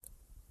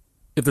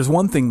if there's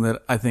one thing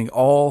that I think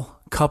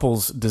all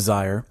couples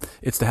desire,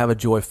 it's to have a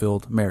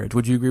joy-filled marriage.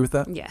 Would you agree with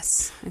that?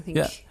 Yes, I think.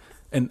 Yeah.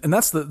 And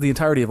that's the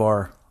entirety of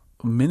our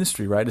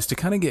ministry, right? Is to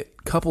kind of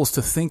get couples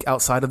to think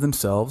outside of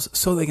themselves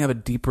so they can have a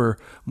deeper,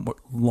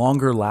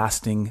 longer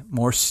lasting,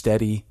 more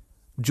steady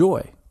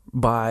joy.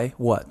 By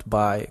what?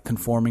 By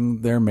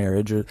conforming their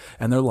marriage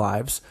and their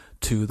lives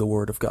to the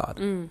Word of God.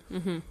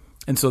 Mm-hmm.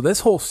 And so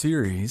this whole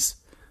series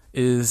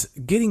is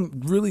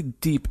getting really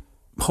deep,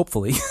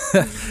 hopefully,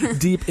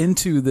 deep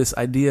into this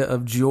idea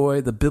of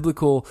joy, the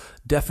biblical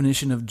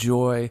definition of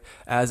joy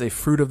as a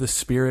fruit of the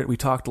Spirit. We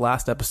talked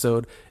last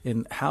episode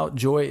in how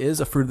joy is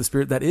a fruit of the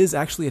Spirit that is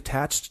actually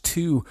attached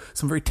to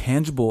some very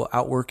tangible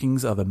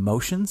outworkings of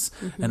emotions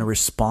and a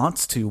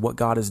response to what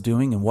God is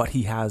doing and what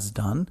He has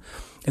done.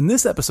 In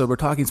this episode, we're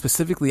talking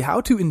specifically how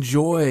to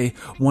enjoy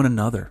one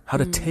another, how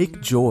to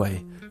take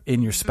joy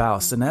in your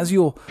spouse. And as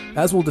we'll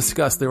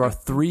discuss, there are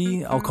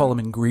 3, I'll call them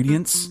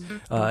ingredients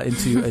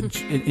into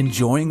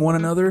enjoying one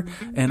another.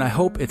 And I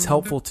hope it's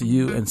helpful to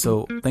you. And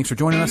so thanks for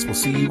joining us. We'll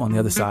see you on the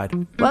other side.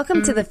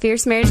 Welcome to the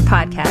Fierce Marriage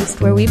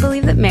Podcast, where we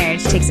believe that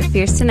marriage takes a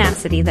fierce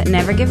tenacity that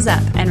never gives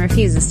up and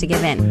refuses to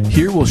give in.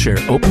 Here we'll share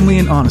openly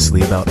and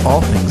honestly about all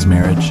things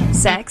marriage,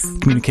 sex,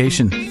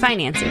 communication,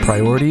 finances,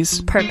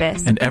 priorities,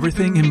 purpose, and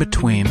everything in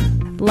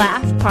between.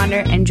 Laugh,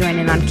 ponder, and join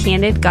in on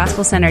candid,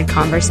 gospel-centered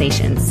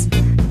conversations.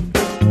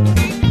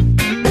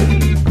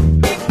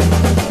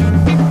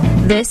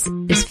 This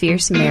is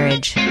Fierce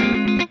Marriage.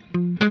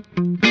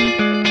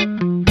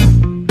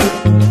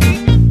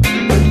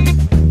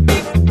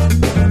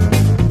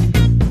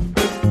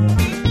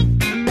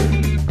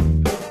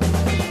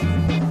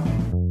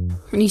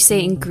 When you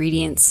say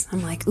ingredients,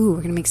 I'm like, ooh, we're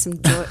going to make some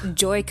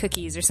joy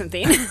cookies or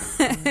something.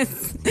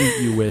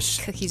 You wish.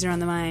 Cookies are on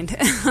the mind,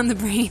 on the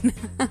brain.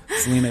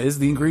 Selena is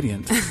the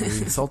ingredient.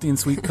 The salty and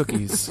sweet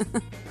cookies.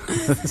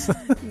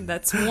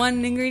 That's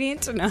one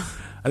ingredient? No.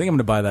 I think I'm going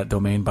to buy that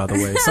domain, by the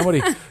way.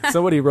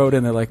 Somebody wrote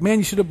in, they're like, man,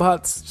 you should have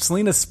bought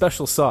Selena's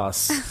Special Sauce.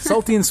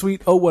 Salty and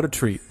sweet, oh, what a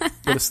treat.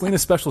 Go to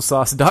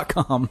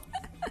SelenaSpecialSauce.com.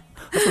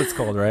 That's what it's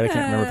called, right? I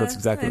can't remember if that's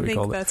exactly what we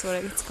called it. I think that's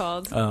what it's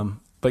called.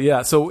 But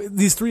yeah, so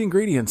these 3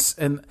 ingredients,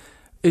 and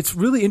it's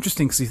really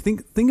interesting because you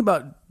think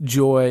about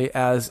joy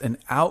as an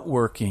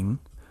outworking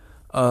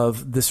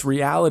of this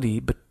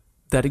reality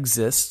that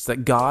exists,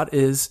 that God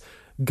is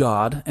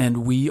God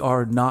and we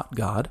are not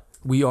God.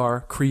 We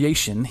are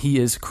creation. He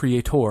is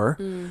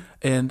creator.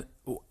 And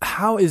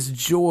how is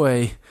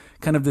joy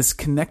kind of this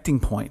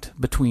connecting point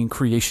between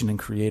creation and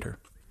creator?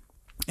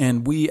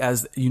 And we,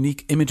 as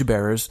unique image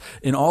bearers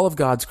in all of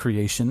God's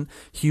creation,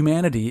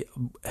 humanity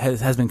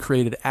has been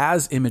created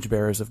as image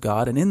bearers of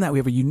God. And in that, we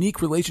have a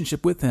unique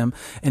relationship with Him.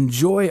 And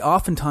joy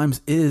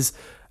oftentimes is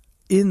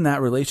in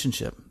that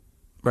relationship,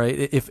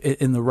 right? If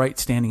in the right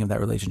standing of that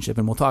relationship.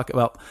 And we'll talk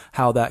about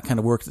how that kind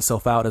of works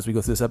itself out as we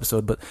go through this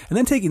episode. And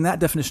then taking that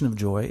definition of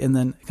joy and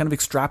then kind of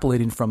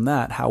extrapolating from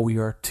that how we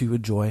are to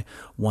enjoy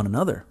one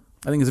another.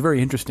 I think it's a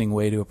very interesting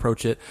way to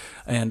approach it.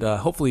 And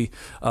hopefully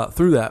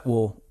through that,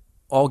 we'll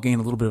all gain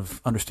a little bit of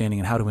understanding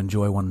on how to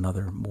enjoy one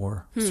another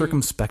more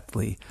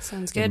circumspectly.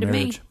 Sounds good to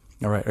me.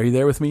 All right. Are you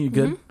there with me? You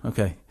good?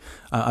 Okay.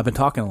 I've been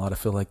talking a lot. I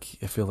feel like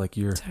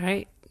you're... It's all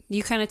right.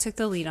 You kind of took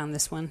the lead on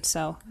this one,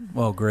 so...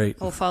 Well, great.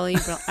 I will follow you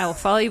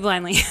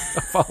blindly.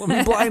 Follow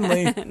me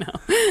blindly. No.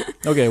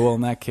 Okay, well,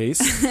 in that case,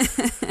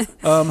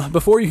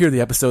 before you hear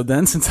the episode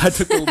then, since I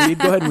took the lead,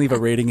 go ahead and leave a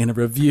rating and a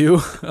review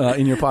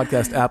in your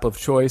podcast app of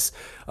choice.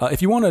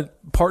 If you want to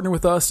partner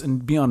with us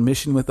and be on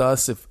mission with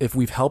us, if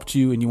we've helped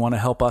you and you want to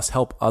help us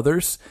help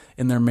others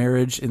in their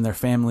marriage, in their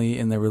family,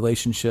 in their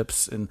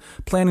relationships, and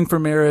planning for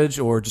marriage,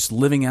 or just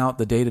living out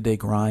the day-to-day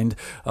grind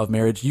of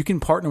marriage, you can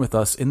partner with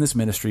us in this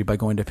ministry by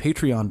going to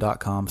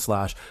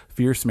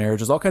patreon.com/fierce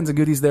marriage. There's all kinds of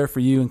goodies there for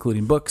you,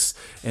 including books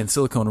and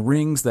silicone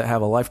rings that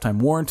have a lifetime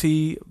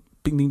warranty.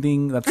 Ding, ding,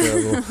 ding. That's a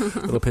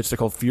little pitch. They're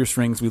called Fierce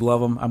rings. We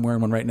love them. I'm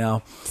wearing one right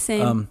now.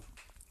 Same.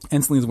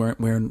 And Celine's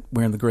wearing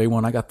the gray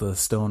one. I got the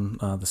stone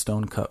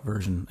cut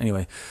version.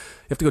 Anyway,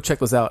 you have to go check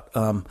those out.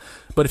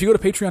 But if you go to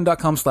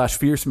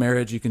patreon.com/fierce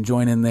marriage, you can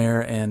join in there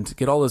and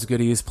get all those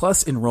goodies,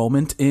 plus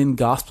enrollment in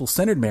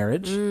gospel-centered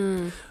marriage,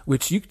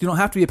 which you don't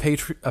have to be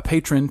a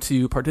patron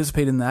to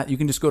participate in that. You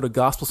can just go to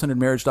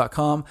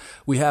gospelcenteredmarriage.com.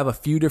 We have a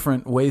few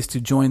different ways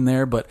to join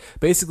there, but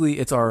basically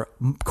it's our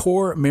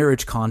core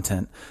marriage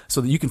content so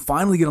that you can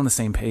finally get on the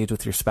same page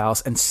with your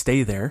spouse and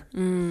stay there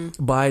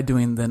by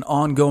doing then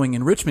ongoing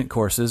enrichment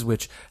courses,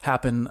 which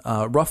happen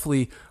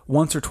roughly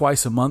once or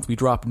twice a month. We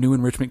drop new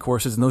enrichment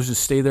courses, and those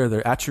just stay there.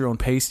 They're at your own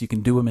pace. You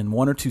can do them in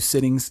 1 or 2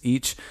 sittings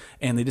each,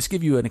 and they just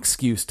give you an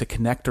excuse to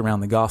connect around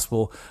the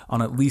gospel on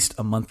at least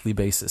a monthly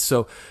basis.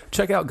 So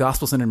check out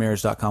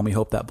gospelcenteredmarriage.com. We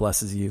hope that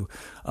blesses you.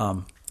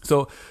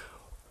 So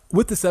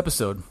with this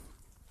episode,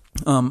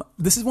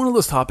 this is one of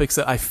those topics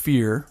that I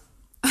fear.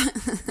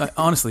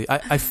 Honestly,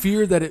 I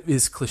fear that it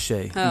is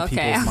cliche in people's minds.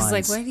 I was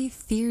like, why do you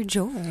fear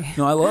joy?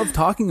 No, I love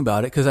talking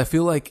about it because I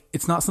feel like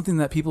it's not something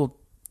that people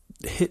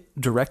hit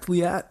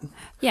directly at.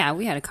 Yeah,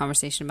 we had a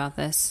conversation about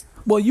this.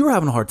 Well, you were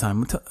having a hard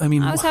time. I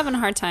mean, I was having a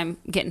hard time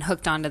getting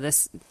hooked onto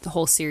this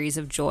whole series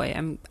of joy.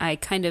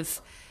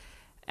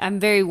 I'm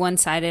very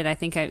one-sided. I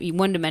think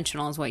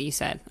one-dimensional is what you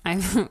said.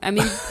 I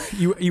mean,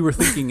 you were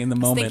thinking in the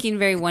moment. Thinking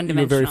very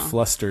one-dimensional. You were very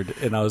flustered,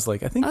 and I was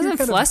like, I wasn't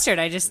flustered.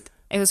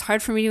 It was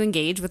hard for me to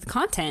engage with the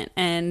content,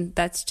 and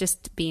that's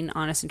just being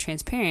honest and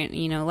transparent.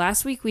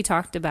 Last week we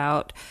talked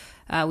about,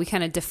 we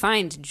kind of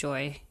defined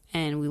joy,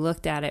 and we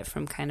looked at it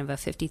from kind of a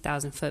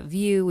 50,000-foot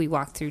view. We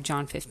walked through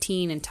John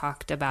 15 and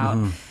talked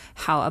about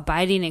how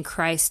abiding in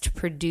Christ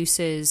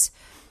produces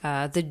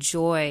the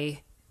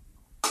joy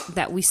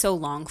that we so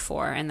long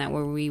for and that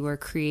we were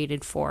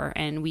created for.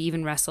 And we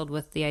even wrestled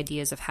with the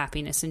ideas of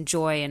happiness and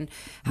joy and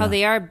how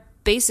they are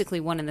basically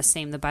one and the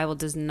same. The Bible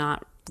does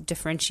not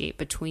differentiate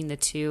between the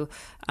two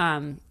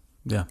in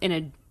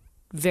a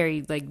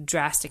very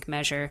drastic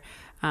measure.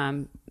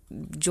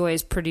 Joy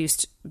is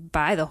produced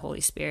by the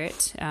Holy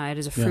Spirit. It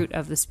is a fruit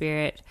of the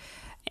Spirit.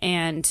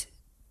 And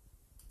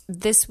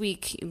this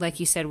week, like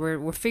you said,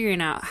 we're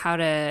figuring out how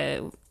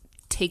to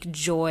take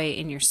joy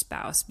in your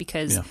spouse,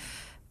 because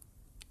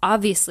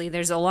obviously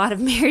there's a lot of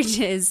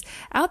marriages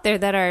out there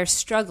that are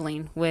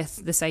struggling with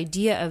this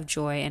idea of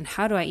joy. And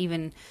how do I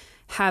even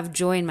have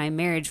joy in my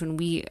marriage when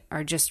we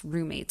are just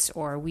roommates,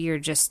 or we are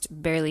just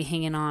barely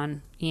hanging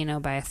on,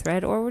 by a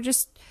thread, or we're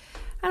just,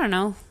 I don't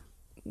know,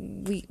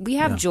 we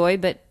have joy,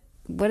 but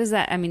what is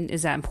that? I mean,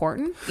 is that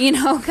important?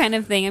 Kind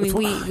of thing. I mean,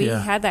 we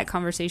had that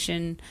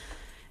conversation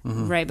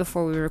right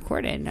before we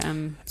recorded.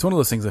 It's one of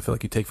those things I feel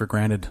like you take for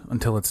granted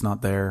until it's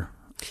not there.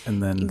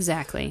 And then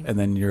exactly. And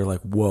then you're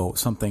like, whoa,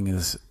 something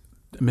is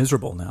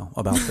miserable now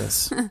about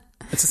this.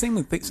 It's the same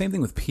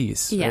thing with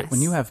peace. Yes. Right?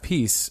 When you have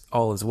peace,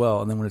 all is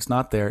well. And then when it's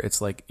not there, it's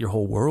like your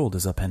whole world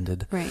is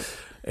upended. Right.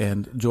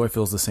 And joy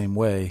feels the same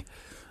way.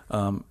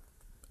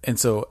 And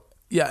so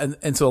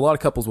a lot of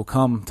couples will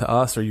come to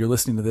us, or you're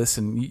listening to this,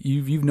 and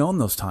you've known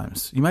those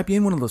times. You might be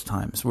in one of those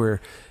times where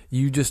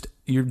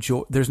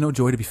there's no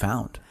joy to be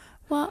found.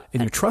 Well,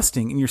 and you're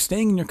trusting, and you're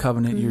staying in your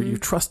covenant. You're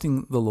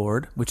trusting the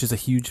Lord, which is a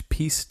huge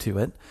piece to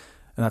it,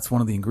 and that's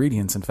one of the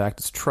ingredients. In fact,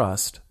 it's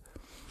trust.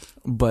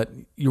 But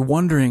you're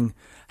wondering,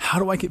 how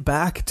do I get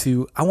back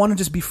to? I want to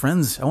just be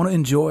friends. I want to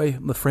enjoy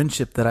the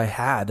friendship that I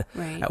had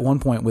at one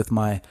point with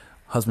my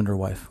husband or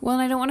wife. Well,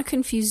 and I don't want to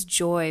confuse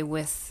joy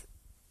with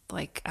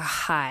like a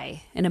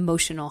high, an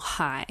emotional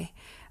high,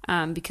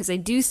 because I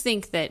do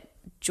think that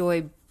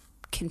joy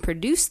can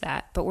produce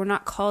that, but we're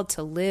not called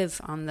to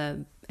live on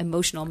the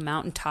emotional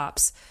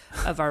mountaintops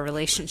of our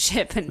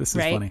relationship. And this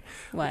is funny.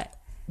 What?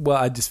 Well,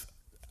 I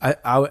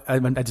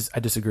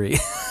disagree.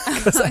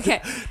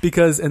 Okay.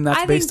 And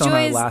that's based on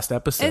our last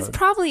episode. It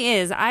probably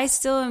is. I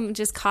still am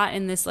just caught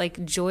in this,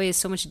 joy is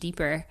so much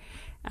deeper.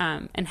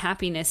 And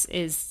happiness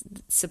is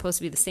supposed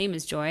to be the same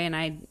as joy. And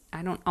I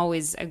don't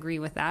always agree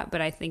with that,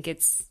 but I think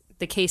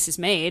the case is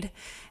made,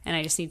 and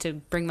I just need to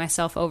bring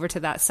myself over to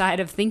that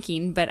side of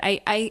thinking. But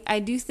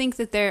I do think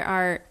that there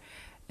are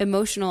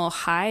emotional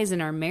highs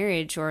in our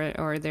marriage,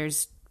 or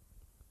there's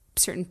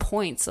certain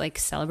points like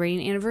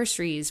celebrating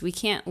anniversaries. We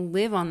can't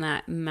live on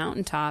that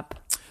mountaintop.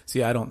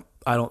 See, I don't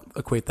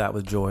equate that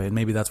with joy, and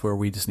maybe that's where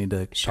we just need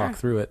to talk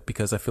through it,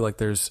 because I feel like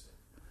there's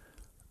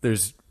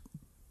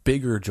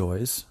bigger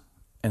joys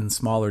and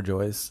smaller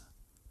joys.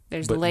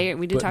 There's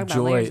we did talk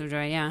about layers of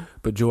joy, yeah.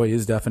 But joy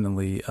is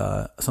definitely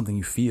something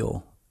you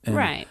feel. And,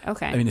 right.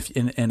 Okay. I mean,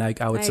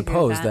 I would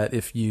suppose that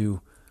if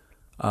you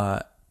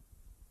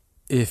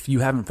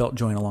haven't felt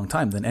joy in a long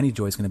time, then any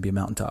joy is going to be a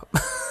mountaintop.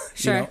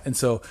 Sure. And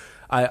so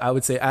I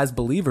would say, as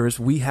believers,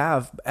 we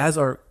have as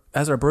our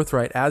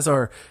birthright, as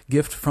our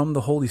gift from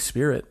the Holy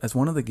Spirit, as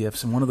one of the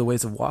gifts and one of the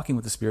ways of walking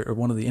with the Spirit, or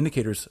one of the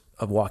indicators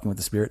of walking with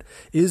the Spirit,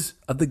 is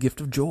of the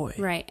gift of joy.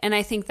 Right. And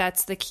I think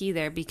that's the key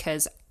there,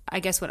 because I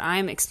guess what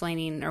I'm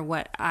explaining, or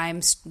what I'm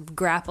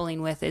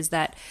grappling with, is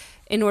that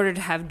in order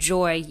to have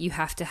joy, you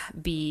have to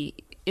be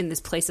in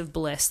this place of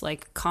bliss,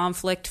 like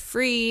conflict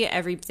free,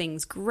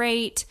 everything's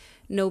great,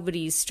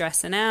 nobody's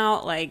stressing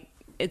out. Like,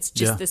 it's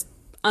just this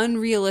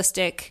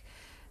unrealistic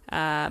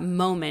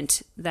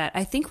moment that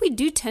I think we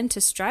do tend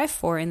to strive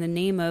for in the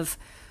name of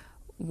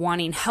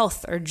wanting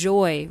health or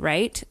joy,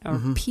 right? Or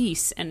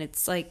peace. And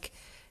it's like,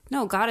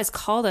 no, God has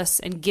called us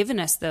and given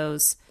us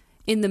those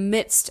in the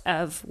midst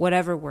of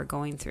whatever we're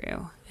going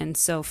through. And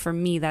so for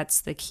me,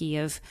 that's the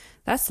key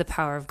that's the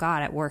power of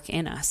God at work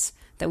in us,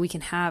 that we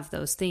can have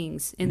those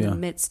things in the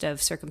midst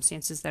of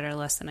circumstances that are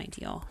less than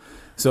ideal.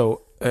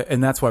 So,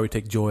 and that's why we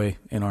take joy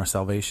in our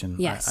salvation.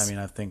 Yes. I mean,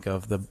 I think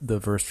of the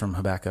verse from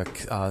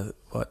Habakkuk.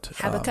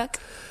 Habakkuk?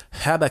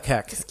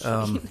 Habakkuk.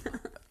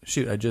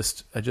 Shoot, I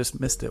just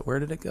missed it. Where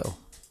did it go?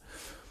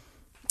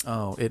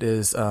 Oh, it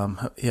is,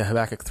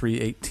 Habakkuk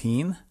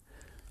 3:18.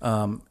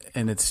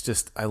 And it's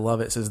just, I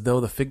love it. It says, though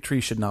the fig tree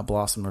should not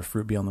blossom or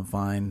fruit be on the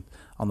vines,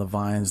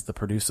 the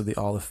produce of the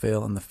olive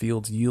fail, and the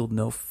fields yield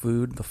no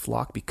food, the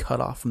flock be cut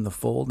off from the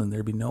fold, and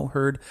there be no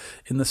herd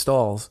in the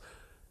stalls,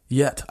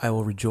 yet I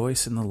will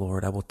rejoice in the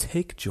Lord. I will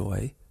take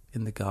joy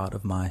in the God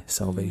of my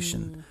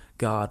salvation.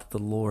 God, the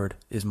Lord,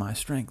 is my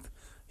strength.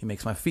 He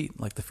makes my feet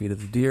like the feet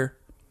of the deer,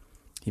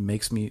 He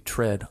makes me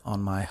tread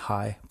on my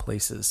high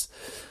places.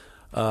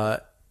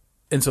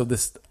 And so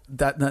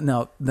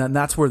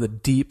that's where the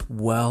deep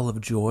well of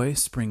joy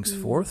springs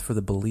forth for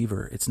the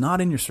believer. It's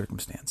not in your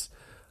circumstance,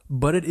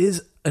 but it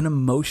is an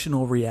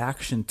emotional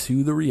reaction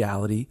to the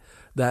reality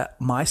that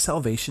my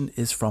salvation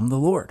is from the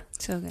Lord.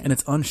 So good. And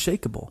it's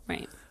unshakable.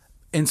 Right.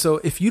 And so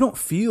if you don't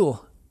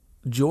feel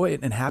joy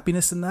and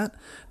happiness in that,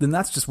 then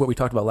that's just what we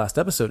talked about last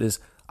episode is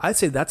I'd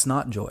say that's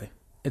not joy.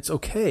 It's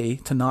okay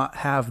to not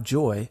have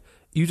joy.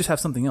 You just have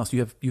something else.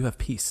 You have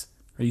peace,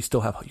 or you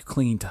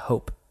cling to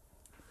hope.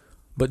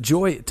 But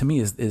joy to me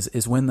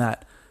is when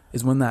that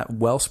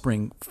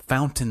wellspring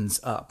fountains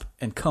up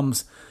and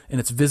comes, and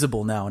it's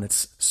visible now, and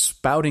it's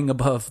spouting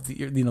above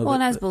the.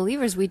 And as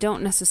believers, we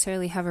don't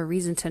necessarily have a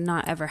reason to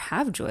not ever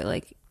have joy.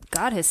 Like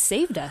God has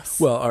saved us.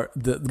 Well,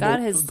 God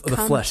has the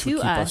come flesh to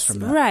would keep us from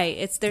that.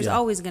 Right. There's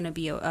always going to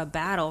be a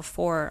battle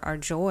for our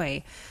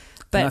joy.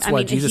 But and that's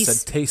why Jesus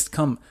said,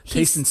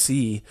 taste and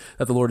see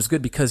that the Lord is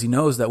good, because he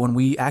knows that when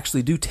we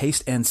actually do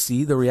taste and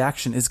see, the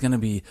reaction is going to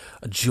be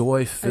a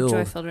joy-filled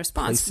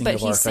response. But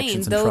he's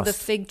saying, though the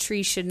fig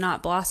tree should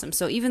not blossom.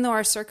 So even though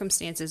our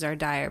circumstances are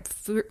dire,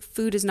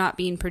 food is not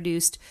being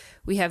produced,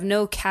 we have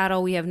no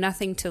cattle, we have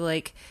nothing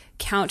to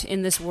count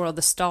in this world,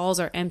 the stalls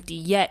are empty,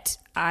 yet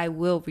I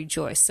will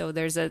rejoice. So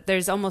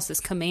there's almost this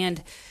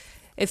command,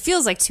 it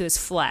feels like to his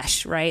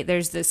flesh, right?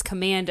 There's this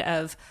command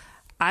of,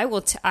 I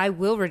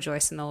will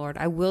rejoice in the Lord.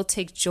 I will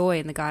take joy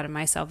in the God of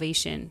my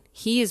salvation.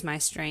 He is my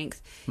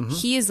strength. Mm-hmm.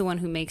 He is the one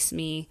who makes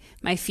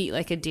my feet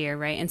like a deer,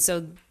 right? And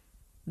so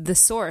the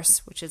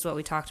source, which is what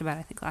we talked about,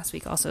 I think last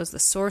week also, is the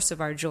source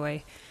of our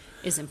joy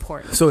is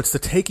important. So it's the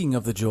taking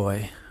of the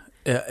joy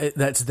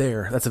that's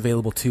there, that's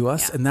available to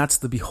us, and that's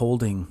the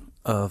beholding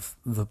of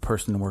the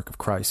person and work of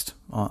Christ,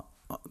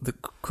 the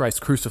Christ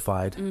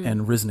crucified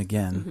and risen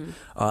again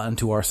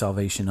unto our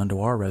salvation, unto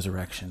our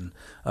resurrection,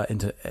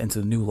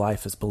 into new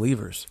life as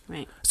believers.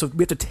 Right. So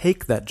we have to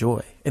take that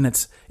joy, and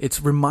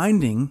it's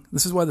reminding.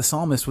 This is why the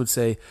psalmist would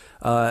say,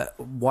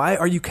 "Why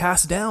are you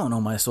cast down, O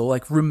my soul?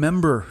 Like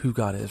remember who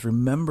God is.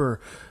 Remember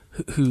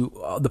who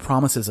the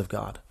promises of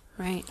God."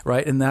 Right.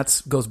 Right, and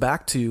that goes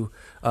back to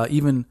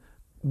even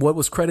what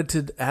was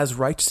credited as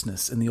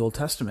righteousness in the Old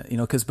Testament.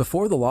 Because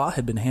before the law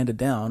had been handed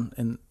down,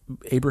 and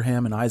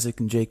Abraham and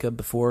Isaac and Jacob,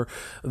 before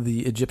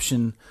the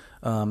Egyptian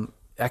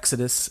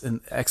exodus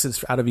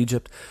out of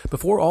Egypt,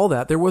 before all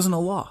that, there wasn't a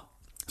law.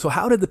 So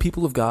how did the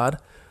people of God,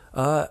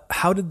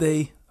 how did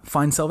they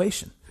find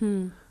salvation?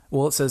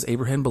 Well, it says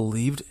Abraham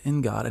believed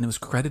in God and it was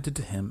credited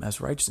to him as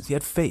righteousness. He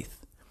had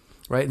faith,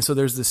 right? And so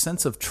there's this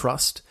sense of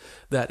trust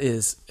that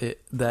is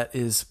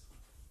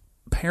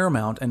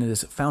paramount, and it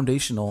is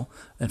foundational,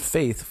 and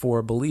faith for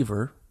a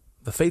believer.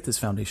 The faith is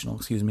foundational,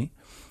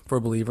 for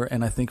a believer.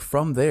 And I think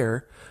from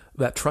there,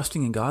 that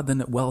trusting in God, then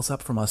it wells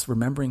up from us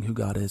remembering who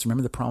God is,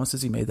 remember the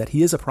promises he made, that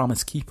he is a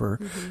promise keeper.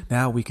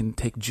 Now we can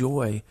take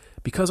joy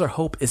because our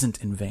hope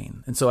isn't in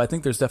vain. And so I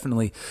think there's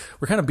definitely,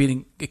 we're kind of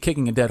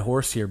kicking a dead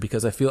horse here,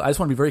 because I just want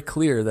to be very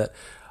clear that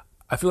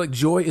I feel like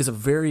joy is a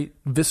very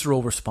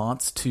visceral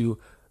response to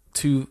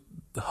the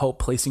hope,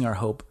 placing our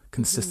hope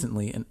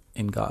consistently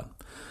in God.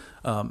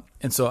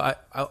 And so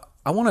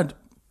I want to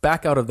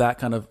back out of that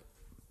kind of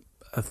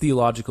a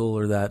theological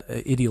or that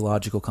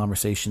ideological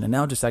conversation, and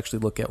now just actually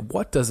look at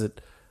what does a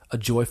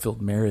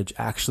joy-filled marriage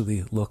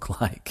actually look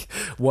like?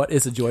 What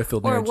is a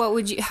joy-filled marriage?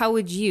 Or how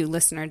would you,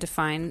 listener,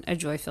 define a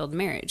joy-filled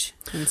marriage?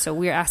 And so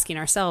we're asking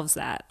ourselves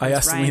that. I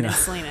asked Ryan and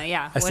Selena.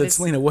 Yeah. I said,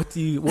 Selena,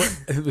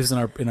 it was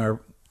in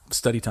our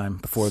study time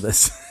before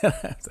this.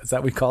 Is that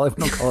what we call it?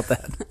 We don't call it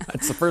that.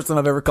 It's the first time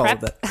I've ever called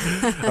it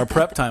that. Our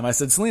prep time. I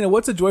said, Selena,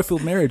 what's a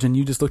joy-filled marriage? And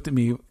you just looked at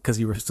me because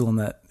you were still in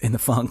the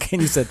funk,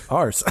 and you said,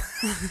 ours.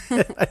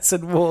 I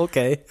said, well,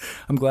 okay.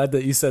 I'm glad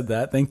that you said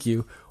that. Thank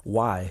you.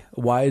 Why?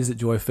 Why is it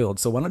joy-filled?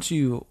 So why don't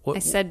you... I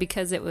said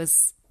because it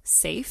was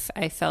safe.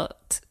 I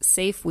felt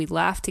safe. We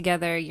laughed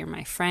together. You're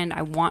my friend.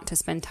 I want to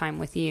spend time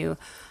with you.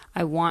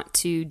 I want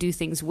to do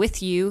things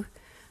with you.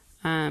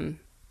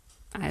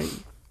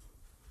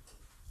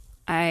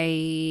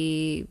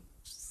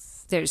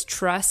 There's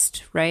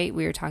trust, right?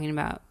 We were talking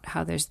about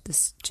how there's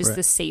this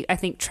the safe. I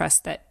think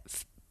trust that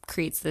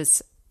creates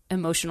this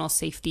emotional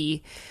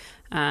safety.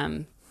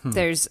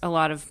 There's a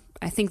lot of,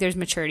 I think there's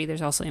maturity.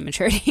 There's also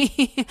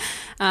immaturity.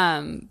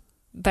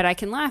 But I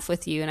can laugh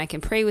with you and I can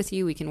pray with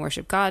you. We can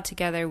worship God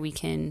together. We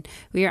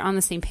are on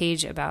the same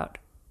page about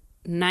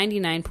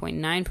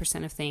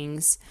 99.9% of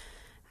things.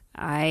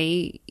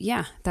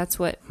 That's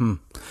what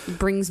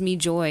brings me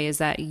joy, is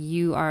that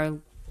you are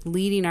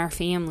leading our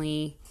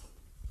family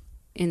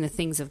in the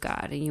things of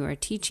God, and you are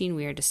teaching,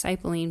 we are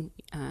discipling.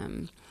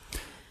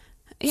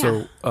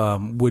 So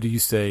would you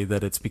say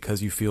that it's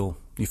because you feel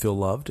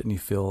loved and you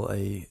feel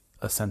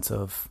a sense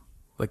of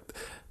like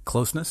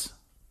closeness,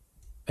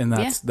 and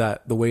that's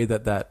that the way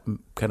that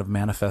kind of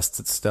manifests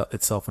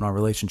itself in our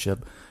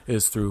relationship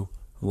is through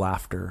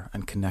laughter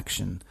and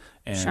connection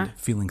and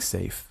feeling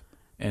safe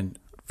and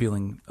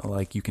feeling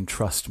like you can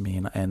trust me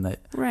and that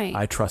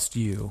I trust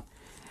you.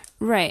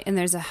 Right. And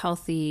there's a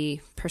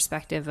healthy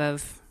perspective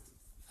of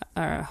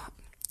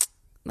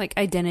like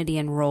identity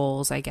and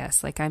roles, I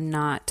guess. Like I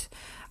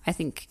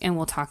think, and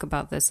we'll talk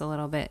about this a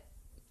little bit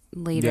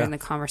later in the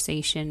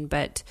conversation,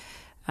 but,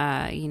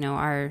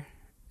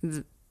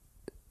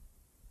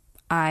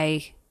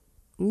 I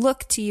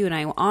look to you and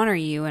I honor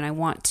you and I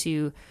want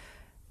to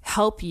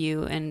help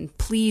you and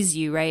please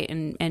you, right?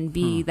 And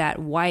be that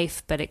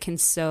wife, but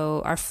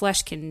our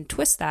flesh can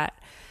twist that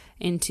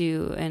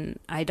into an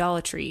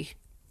idolatry,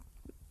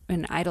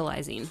 an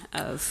idolizing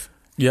of,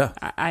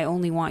 I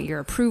only want your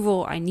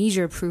approval. I need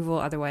your approval.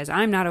 Otherwise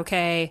I'm not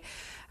okay.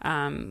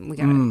 We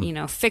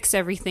gotta, fix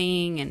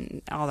everything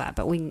and all that,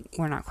 but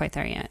we're not quite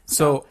there yet.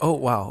 So, oh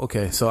wow.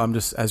 Okay. So I'm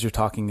just, as you're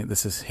talking,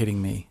 this is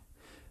hitting me.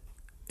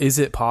 Is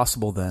it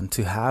possible then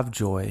to have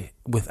joy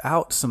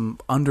without some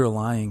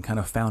underlying kind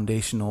of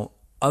foundational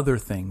other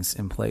things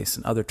in place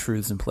and other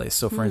truths in place?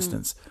 So for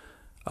instance,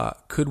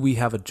 could we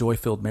have a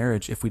joy-filled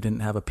marriage if we didn't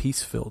have a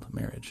peace-filled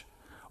marriage?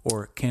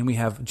 Or can we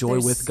have joy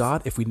with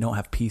God if we don't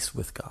have peace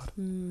with God?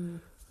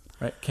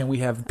 Right? Can we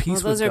have peace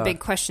with God? Well, those are big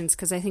questions,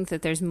 because I think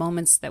that there's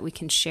moments that we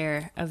can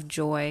share of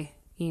joy,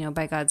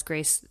 by God's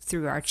grace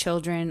through our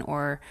children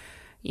or,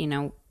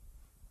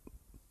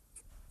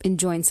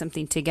 enjoying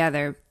something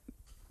together.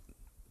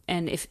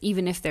 And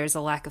even if there's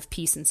a lack of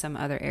peace in some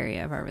other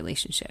area of our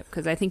relationship,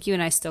 because I think you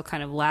and I still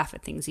kind of laugh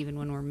at things even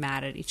when we're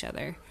mad at each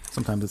other.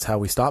 Sometimes it's how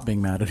we stop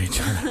being mad at each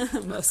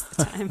other. Most of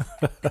the time.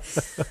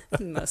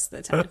 Most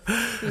of the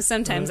time.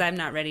 Sometimes I'm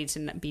not ready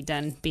to be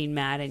done being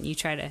mad, and you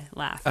try to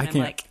laugh. And I'm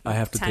like,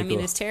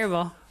 timing is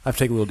terrible. I have to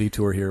take a little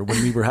detour here.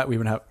 When we've been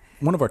having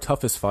one of our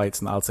toughest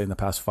fights, and I'll say in the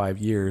past 5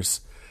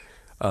 years,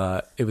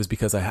 it was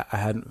because I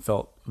hadn't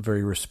felt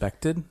very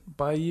respected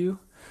by you,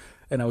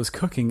 and I was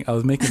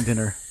making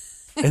dinner.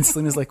 And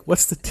Selena's like,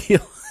 what's the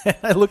deal? And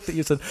I looked at you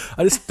and said,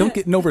 I just don't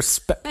get no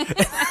respect.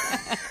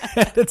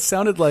 And it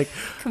sounded like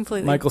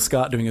completely Michael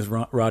Scott doing his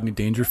Rodney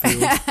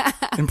Dangerfield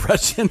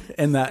impression.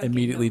 And that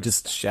immediately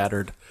just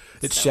shattered.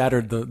 It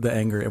shattered the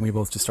anger. And we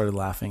both just started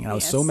laughing. And I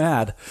was so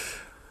mad.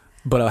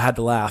 But I had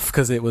to laugh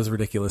because it was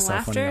ridiculous.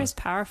 Laughter is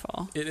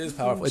powerful. It is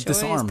powerful. It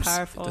disarms. Is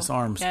powerful. It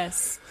disarms.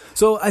 Yes.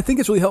 So I think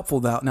it's really helpful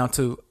now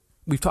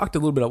we've talked a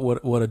little bit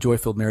about what a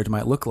joy-filled marriage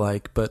might look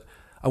like, but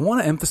I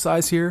want to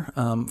emphasize here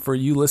for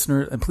you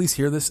listener, and please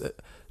hear this,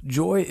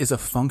 joy is a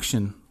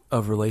function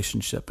of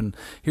relationship. And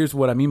here's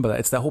what I mean by that.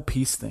 It's that whole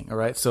peace thing, all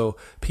right? So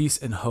peace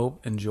and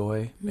hope and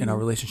joy in our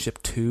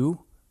relationship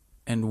to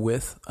and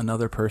with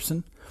another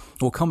person.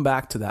 We'll come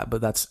back to that, but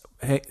that's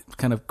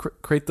kind of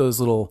create those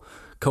little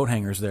coat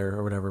hangers there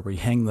or whatever, where you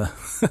hang the...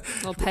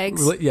 little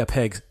pegs.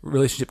 Pegs.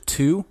 Relationship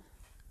to,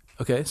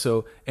 okay?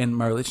 So, and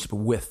my relationship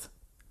with.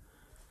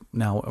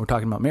 Now we're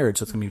talking about marriage,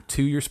 so it's going to be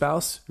to your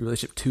spouse, your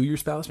relationship to your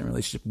spouse, and your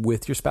relationship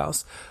with your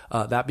spouse.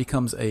 That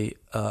becomes a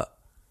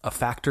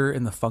factor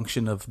in the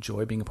function of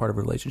joy being a part of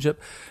a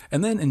relationship.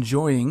 And then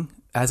enjoying,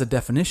 as a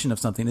definition of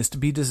something, is to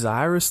be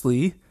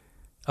desirously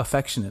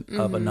affectionate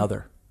of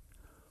another.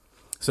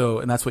 So,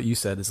 and that's what you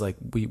said, is like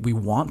we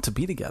want to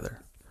be together.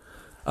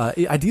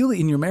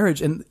 Ideally in your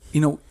marriage, and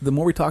the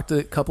more we talk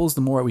to couples,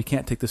 the more we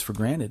can't take this for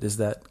granted, is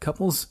that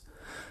couples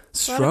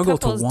struggle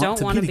to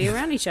want to be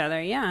around each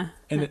other. Yeah.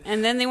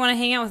 And then they want to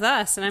hang out with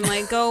us. And I'm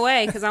like, go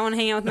away, because I want to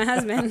hang out with my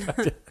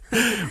husband.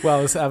 Well,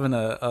 I was having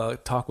a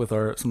talk with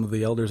some of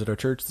the elders at our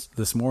church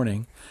this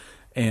morning,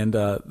 and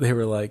they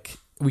were like,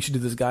 we should do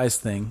this guys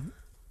thing.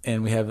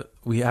 And we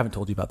haven't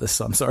told you about this,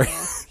 so I'm sorry.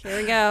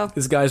 Here we go.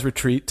 This guys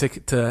retreat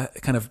to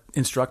kind of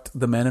instruct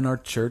the men in our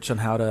church on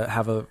how to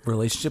have a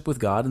relationship with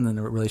God, and then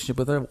a relationship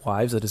with our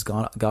wives that is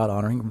God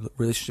honoring,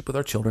 relationship with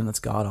our children that's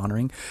God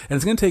honoring, and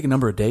it's going to take a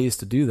number of days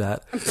to do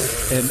that.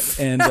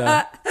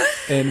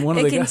 and one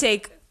of the guys, it can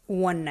take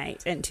one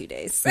night and 2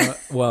 days.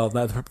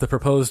 The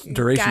proposed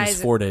duration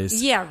is 4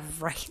 days. Yeah,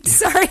 right.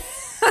 Sorry.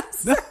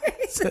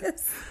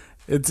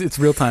 It's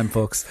real time,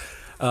 folks.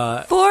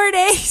 4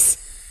 days.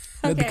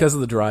 Okay. Because of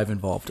the drive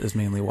involved is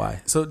mainly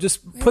why. So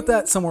just put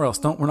that somewhere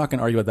else. We're not going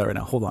to argue about that right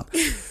now. Hold on.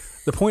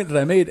 The point that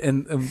I made,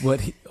 and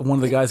one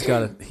of the guys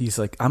he's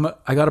like,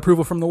 I got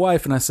approval from the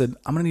wife, and I said,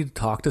 I'm going to need to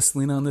talk to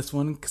Selena on this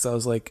one, because I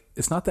was like,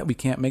 it's not that we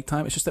can't make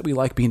time, it's just that we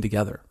like being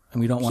together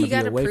and we don't want to be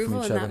away from each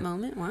other. He got approval in that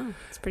moment. Wow,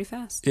 it's pretty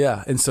fast.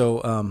 Yeah, and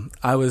so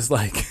I was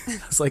like,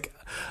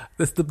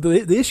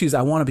 the issue is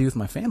I want to be with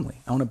my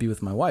family. I want to be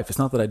with my wife. It's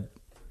not that I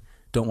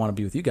don't want to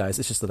be with you guys.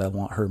 It's just that I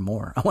want her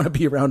more. I want to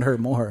be around her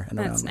more and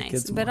around my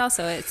kids more. But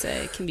also it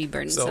can be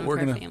burdensome for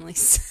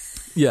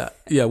families. Yeah.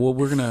 Well,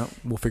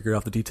 we'll figure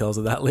out the details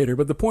of that later.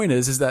 But the point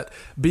is that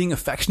being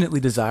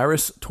affectionately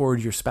desirous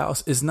toward your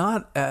spouse is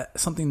not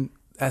something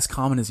as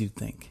common as you'd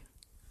think.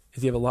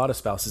 You have a lot of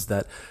spouses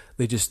that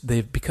because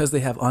they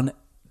have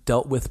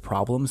undealt with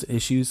problems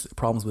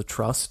with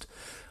trust,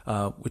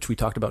 which we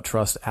talked about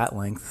trust at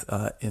length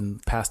in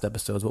past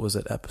episodes. What was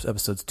it?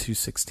 Episodes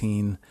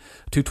 212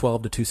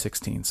 to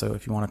 216. So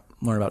if you want to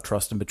learn about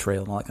trust and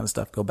betrayal and all that kind of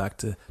stuff, go back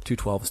to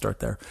 212 and start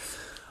there.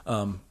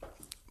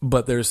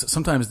 But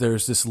sometimes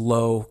there's this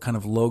low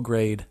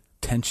grade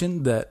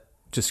tension that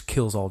just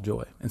kills all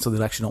joy. And so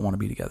they actually don't want to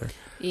be together.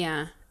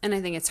 Yeah. And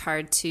I think it's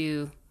hard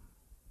to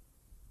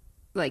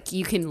like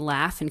you can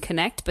laugh and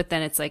connect, but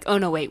then it's like, oh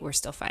no, wait, we're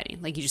still fighting.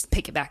 Like you just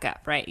pick it back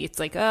up, right? It's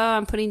like, oh,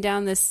 I'm putting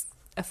down this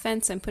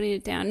offense. I'm putting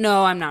it down.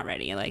 No, I'm not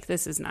ready. Like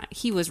this is not,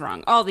 he was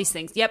wrong. All these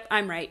things. Yep.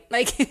 I'm right.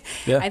 Like,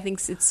 Yeah. I think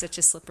it's such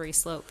a slippery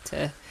slope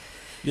to.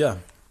 Yeah.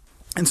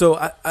 And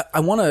so I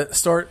want to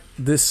start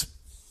this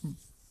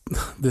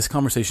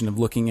conversation of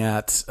looking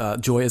at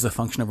joy as a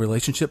function of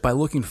relationship by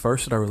looking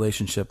first at our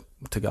relationship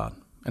to God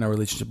and our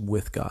relationship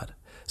with God.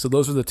 So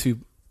those are the two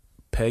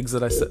pegs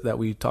that I said that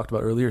we talked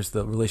about earlier, is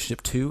the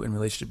relationship to and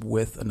relationship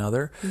with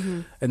another.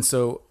 Mm-hmm.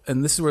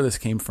 And this is where this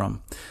came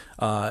from.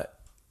 And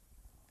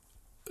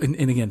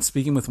again,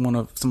 speaking with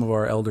some of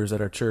our elders at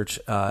our church,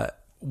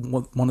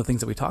 one of the things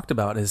that we talked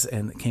about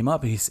and it came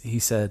up, he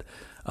said,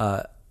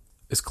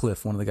 is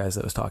Cliff, one of the guys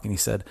that was talking, he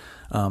said,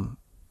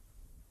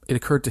 it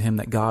occurred to him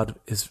that God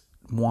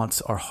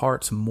wants our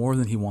hearts more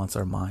than he wants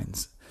our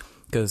minds.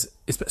 Because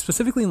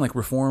specifically in like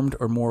Reformed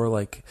or more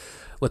like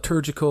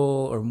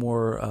liturgical or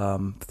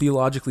more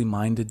theologically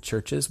minded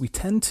churches, we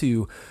tend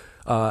to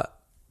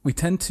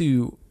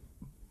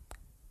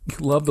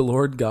love the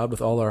Lord God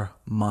with all our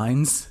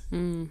minds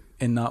and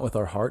not with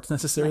our hearts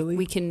necessarily.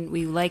 Like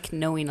we like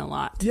knowing a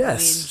lot.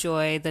 Yes. We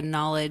enjoy the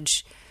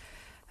knowledge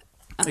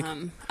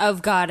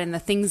of God and the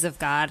things of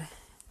God.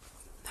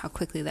 How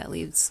quickly that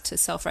leads to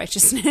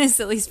self-righteousness,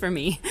 at least for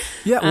me.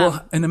 Yeah,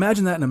 well, and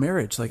imagine that in a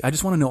marriage. Like, I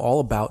just want to know all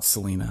about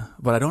Selena,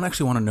 but I don't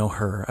actually want to know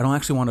her. I don't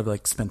actually want to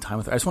like spend time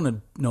with her. I just want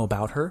to know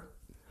about her.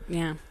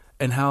 Yeah.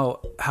 And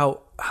how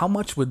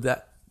much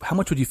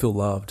would you feel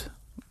loved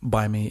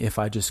by me if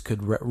I just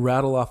could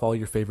rattle off all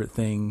your favorite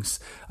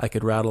things? I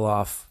could rattle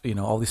off,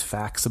 all these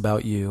facts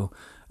about you,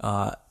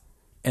 and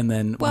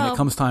then when it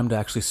comes time to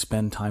actually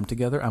spend time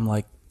together, I'm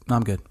like, no,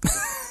 I'm good.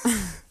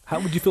 How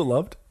would you feel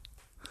loved?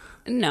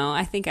 No,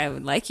 I think I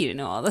would like you to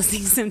know all those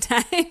things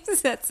sometimes.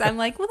 I'm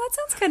like, well, that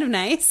sounds kind of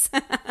nice.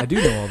 I do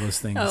know all those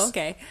things. Oh,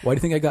 okay. Why do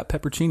you think I got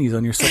pepperoncinis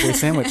on your Subway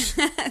sandwich?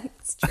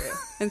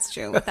 It's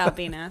true. Without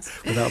being asked.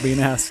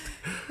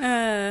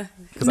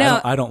 Because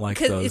I don't like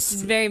those.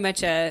 It's very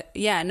much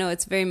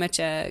it's very much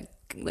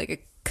like a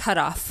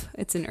cutoff.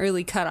 It's an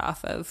early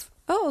cutoff of,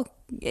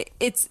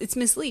 it's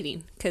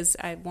misleading because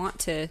I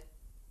want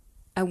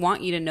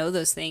you to know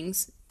those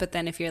things. But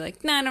then if you're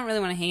like, I don't really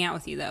want to hang out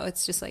with you, though,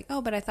 it's just like,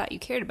 oh, but I thought you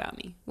cared about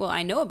me. Well,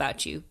 I know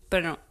about you, but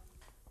I don't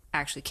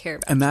actually care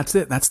about you. And that's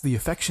it. That's the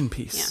affection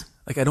piece. Yeah.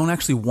 Like, I don't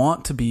actually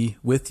want to be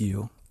with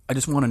you. I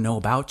just want to know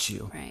about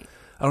you. Right.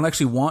 I don't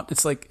actually want,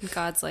 it's like...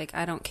 God's like,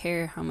 I don't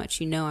care how much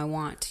you know I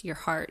want your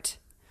heart.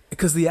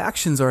 Because the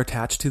actions are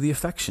attached to the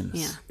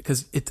affections. Yeah.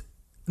 Because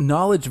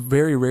knowledge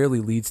very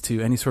rarely leads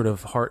to any sort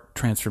of heart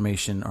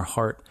transformation or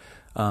heart...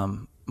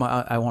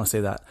 I want to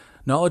say that.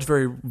 Knowledge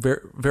very, very,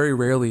 very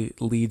rarely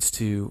leads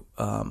to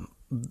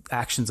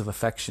actions of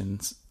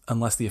affections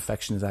unless the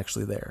affection is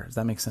actually there. Does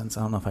that make sense?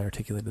 I don't know if I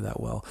articulated that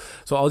well.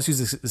 So I'll just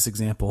use this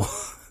example.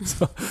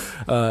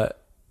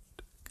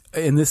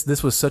 And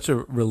this was such a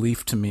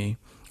relief to me.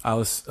 I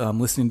was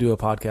listening to a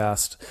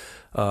podcast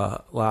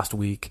last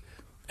week,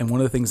 and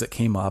one of the things that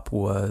came up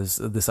was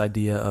this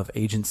idea of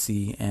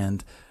agency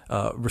and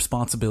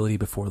responsibility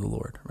before the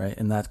Lord, right?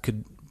 And that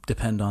could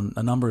depend on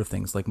a number of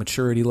things like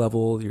maturity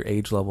level. Your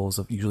age level is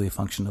usually a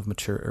function of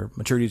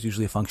maturity is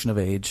usually a function of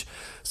age.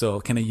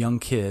 So can a young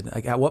kid,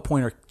 like at what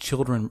point are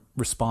children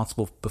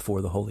responsible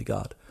before the holy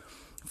God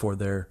for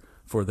their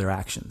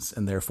actions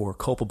and therefore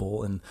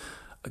culpable and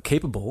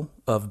capable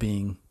of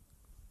being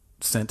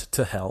sent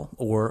to hell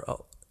or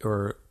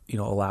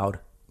allowed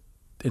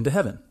into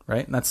heaven,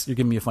 right? And you're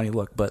giving me a funny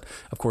look, but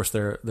of course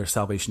their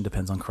salvation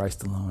depends on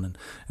Christ alone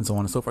and so on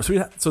and so forth.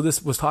 So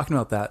this was talking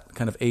about that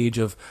kind of age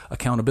of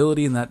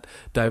accountability, and that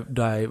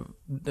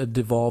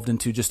devolved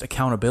into just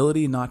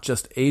accountability, not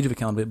just age of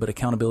accountability, but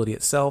accountability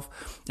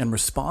itself and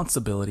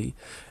responsibility.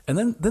 And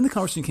then the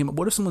conversation came up,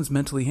 what if someone's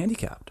mentally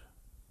handicapped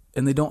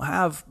and they don't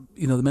have,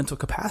 the mental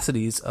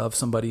capacities of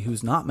somebody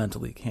who's not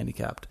mentally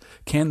handicapped?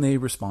 Can they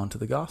respond to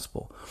the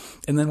gospel?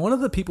 And then one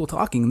of the people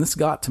talking, and this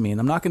got to me, and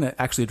I'm not going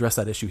to actually address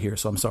that issue here,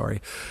 so I'm sorry,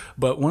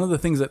 but one of the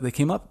things that they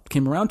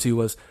came around to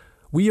was,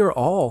 we are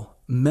all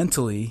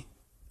mentally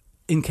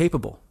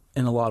incapable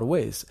in a lot of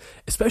ways,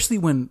 especially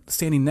when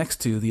standing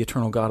next to the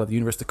eternal God of the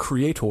universe, the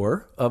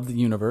creator of the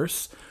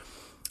universe.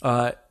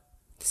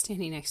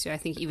 Standing next to, I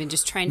think even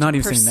just trying not to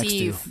even perceive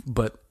standing next to,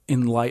 but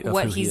in light of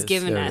what who he's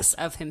given us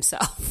of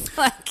himself.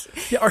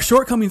 Yeah, our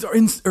shortcomings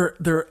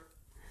they're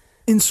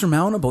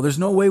insurmountable. There's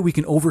no way we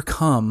can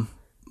overcome.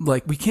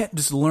 Like, we can't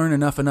just learn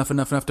enough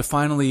to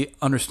finally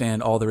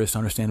understand all there is to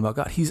understand about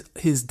God.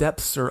 His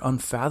depths are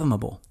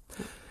unfathomable.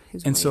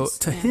 So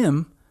to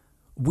him,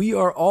 we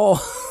are all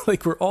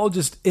we're all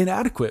just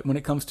inadequate when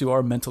it comes to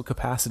our mental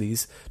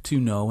capacities to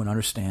know and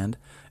understand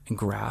and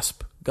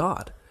grasp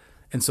God.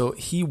 And so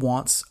he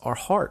wants our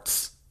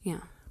hearts. Yeah.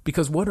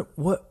 Because what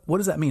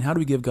does that mean? How do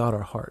we give God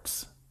our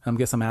hearts? I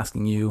guess I'm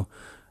asking you.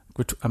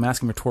 I'm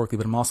asking rhetorically,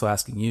 but I'm also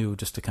asking you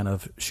just to kind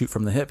of shoot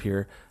from the hip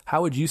here.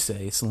 How would you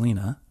say,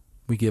 Selena,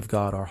 we give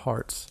God our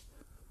hearts?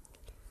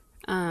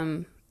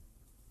 I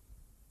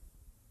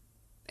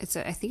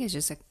think it's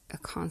just a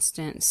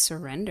constant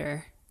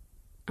surrender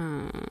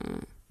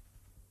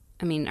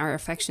I mean, our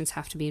affections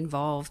have to be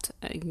involved.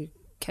 You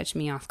catch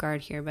me off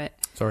guard here, but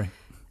Sorry.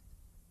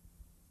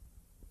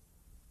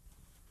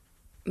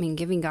 I mean,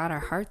 giving God our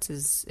hearts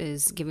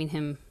is giving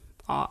him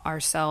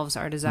ourselves,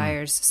 our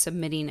desires,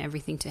 submitting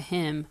everything to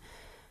him,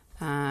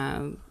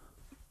 no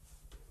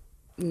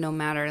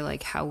matter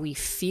like how we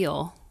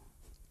feel.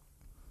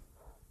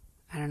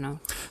 I don't know.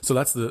 So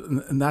that's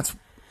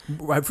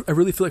I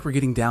really feel like we're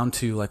getting down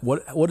to like,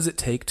 what does it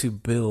take to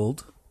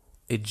build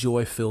a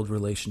joy-filled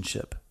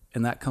relationship?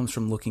 And that comes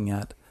from looking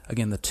at,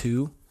 again, the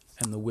to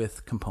and the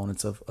with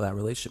components of that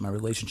relationship, my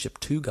relationship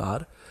to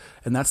God.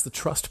 And that's the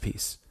trust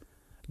piece.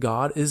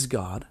 God is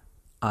God,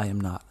 I am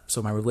not.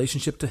 So my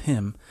relationship to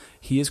him,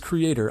 he is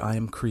creator, I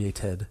am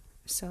created.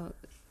 So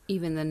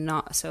even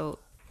so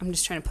I'm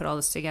just trying to put all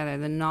this together.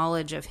 The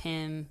knowledge of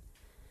him,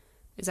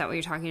 is that what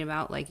you're talking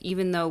about? Like,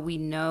 even though we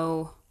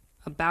know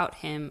about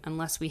him,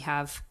 unless we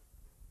have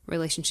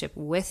relationship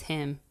with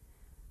him,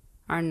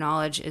 our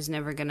knowledge is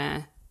never going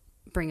to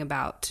bring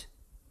about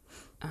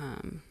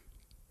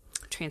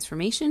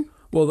transformation.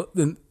 Well,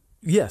 then,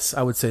 yes,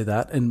 I would say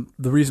that. And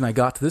the reason I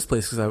got to this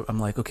place is I'm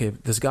like, okay,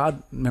 does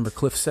God, remember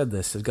Cliff said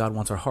this, says God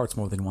wants our hearts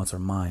more than he wants our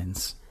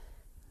minds.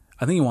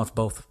 I think he wants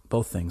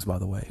both things, by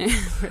the way.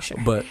 For sure.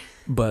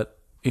 But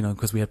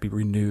because we have to be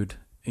renewed,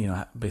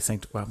 by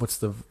saying, what's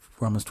the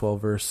Romans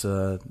 12 verse,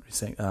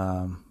 saying,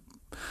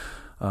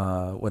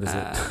 what is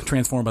it?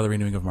 Transformed by the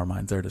renewing of our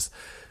minds. There it is.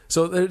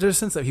 So there's a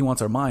sense that he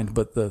wants our mind,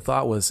 but the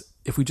thought was,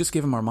 if we just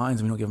give him our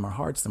minds and we don't give him our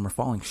hearts, then we're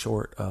falling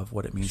short of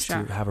what it means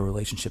to have a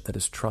relationship that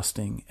is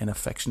trusting and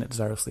affectionate,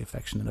 desirously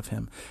affectionate of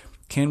him.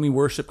 Can we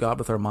worship God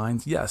with our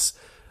minds? Yes.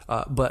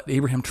 But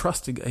Abraham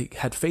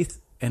had faith,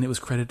 and it was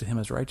credited to him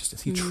as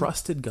righteousness. He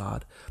trusted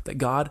God, that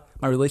God,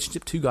 my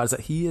relationship to God is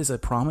that he is a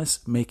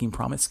promise-making,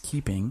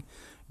 promise-keeping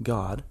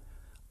God.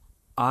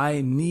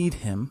 I need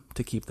him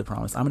to keep the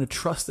promise. I'm going to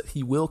trust that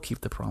he will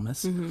keep the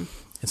promise. And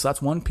so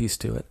that's one piece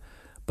to it.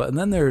 But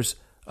then there's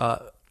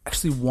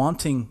actually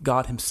wanting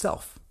God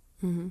himself.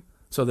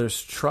 So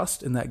there's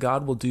trust in that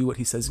God will do what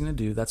he says he's going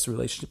to do. That's the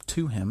relationship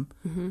to him.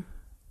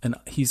 And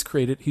he's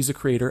a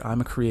creator.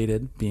 I'm a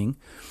created being.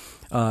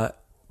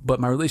 But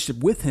my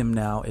relationship with him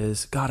now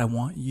is, God, I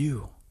want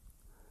you.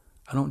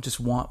 I don't just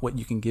want what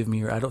you can give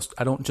me, or I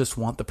don't just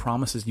want the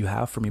promises you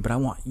have for me, but I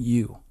want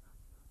you.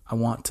 I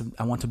want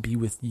to be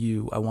with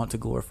you. I want to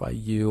glorify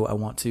you. I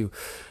want to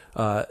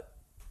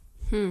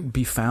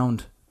be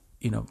found,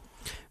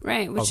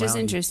 right, which is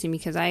interesting,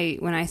 because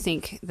when I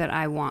think that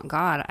I want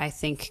God, I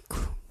think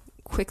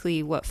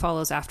quickly what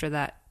follows after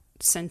that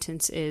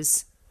sentence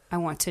is, I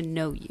want to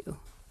know you.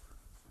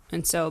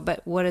 And so,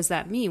 but what does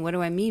that mean? What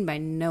do I mean by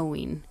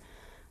knowing?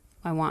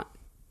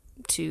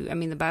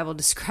 The Bible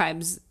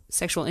describes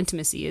sexual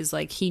intimacy as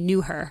like he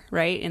knew her,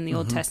 right, in the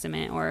Old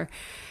Testament,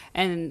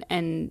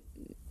 and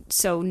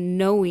so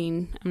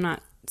knowing, I'm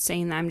not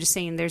saying that, I'm just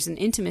saying there's an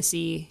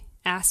intimacy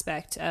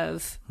aspect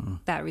of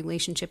that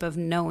relationship of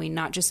knowing,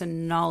 not just a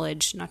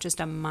knowledge, not just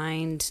a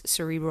mind,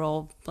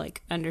 cerebral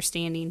like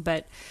understanding,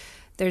 but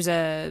there's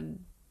just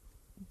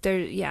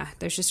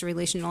a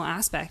relational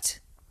aspect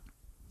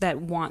that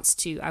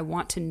I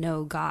want to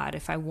know God.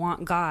 If I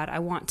want God, I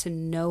want to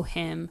know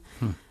him,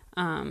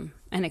 and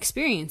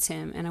experience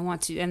him.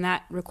 And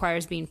that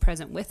requires being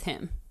present with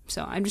him.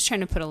 So I'm just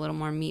trying to put a little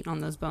more meat on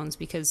those bones,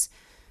 because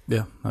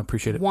yeah, I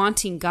appreciate it.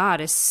 Wanting God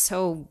is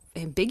so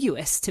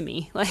ambiguous to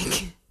me.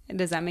 Like,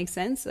 does that make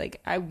sense? Like,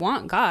 I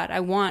want God.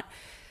 I want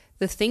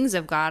the things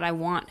of God. I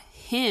want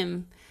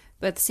him.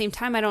 But at the same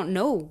time, I don't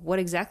know what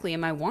exactly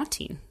am I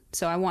wanting.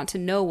 So I want to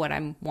know what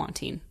I'm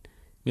wanting.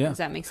 Yeah. Does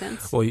that make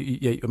sense? Well,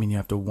 you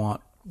have to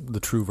want the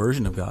true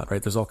version of God,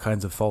 right? There's all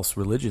kinds of false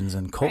religions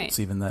and cults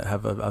even that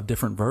have a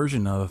different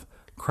version of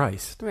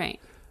Christ. Right.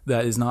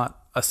 That is not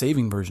a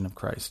saving version of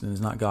Christ, and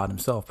is not God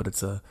himself, but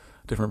it's a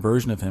different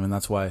version of him. And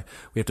that's why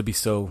we have to be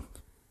so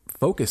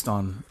focused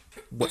on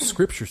what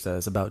Scripture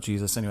says about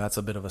Jesus. Anyway, that's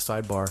a bit of a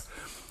sidebar.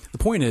 The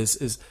point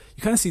is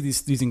you kind of see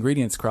these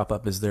ingredients crop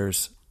up as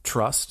there's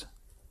trust.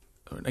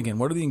 Again,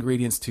 what are the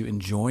ingredients to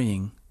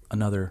enjoying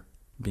another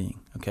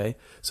being? Okay,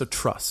 so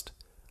trust.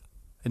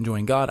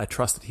 Enjoying God, I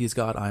trust that he is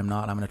God, I am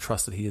not. I'm going to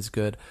trust that he is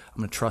good. I'm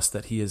going to trust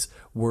that he is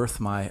worth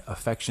my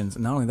affections.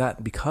 And not only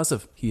that, because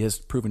of he has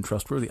proven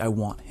trustworthy, I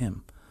want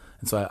him.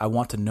 And so I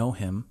want to know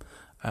him.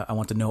 I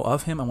want to know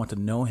of him. I want to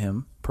know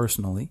him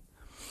personally.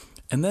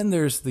 And then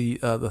there's the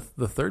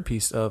third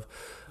piece of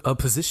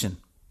position,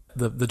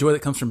 the joy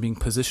that comes from being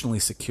positionally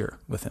secure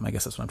with him. I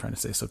guess that's what I'm trying to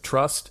say. So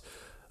trust,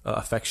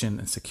 affection,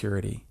 and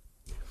security.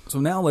 So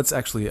now let's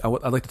actually,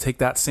 I'd like to take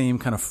that same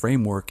kind of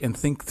framework and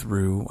think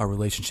through our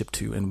relationship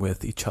to and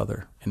with each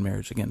other in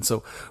marriage again.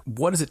 So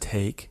what does it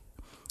take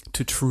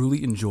to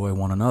truly enjoy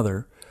one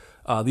another?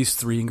 These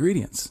three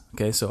ingredients.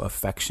 Okay, so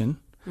affection,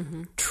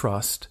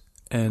 trust,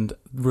 and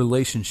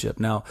relationship.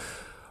 Now,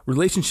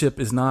 relationship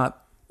is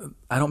not,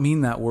 I don't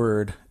mean that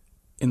word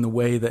in the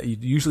way that you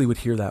usually would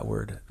hear that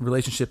word.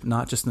 Relationship,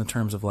 not just in the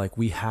terms of like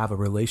we have a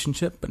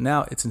relationship, but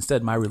now it's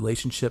instead my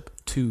relationship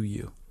to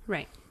you.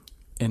 Right.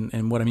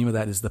 And what I mean by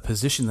that is the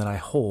position that I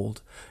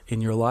hold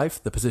in your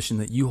life, the position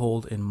that you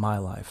hold in my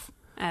life.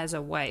 As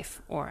a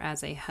wife or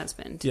as a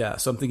husband. Yeah,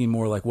 so I'm thinking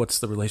more like what's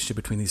the relationship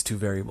between these two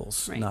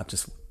variables, right. Not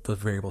just the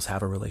variables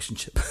have a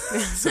relationship.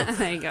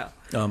 There you go.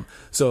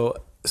 So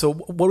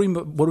what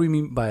do we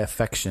mean by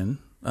affection?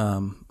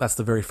 That's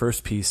the very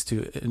first piece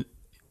to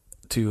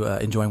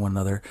enjoying one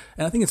another.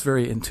 And I think it's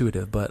very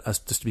intuitive, but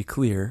just to be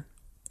clear,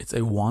 it's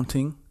a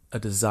wanting, a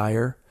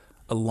desire,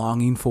 a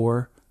longing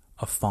for,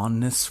 a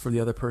fondness for the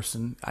other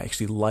person. I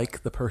actually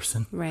like the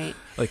person. Right.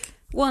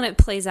 Well, and it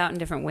plays out in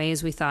different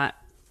ways. We thought,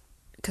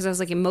 because I was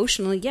like,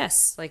 emotionally,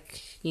 yes,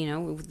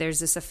 there's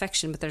this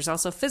affection, but there's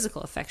also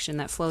physical affection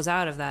that flows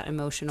out of that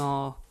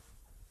emotional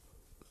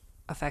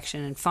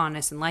affection and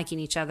fondness and liking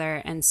each other.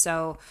 And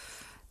so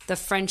the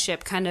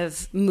friendship kind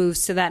of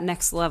moves to that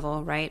next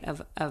level, right,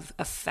 of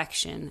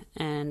affection.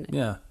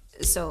 And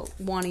so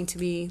wanting to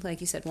be,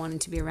 like you said, wanting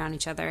to be around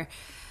each other.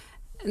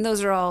 And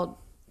those are all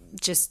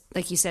just,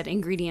 like you said,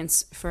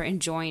 ingredients for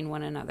enjoying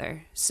one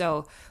another.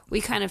 So we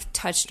kind of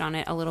touched on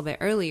it a little bit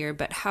earlier,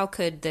 but how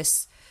could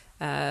this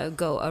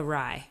go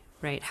awry,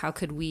 right? How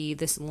could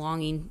this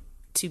longing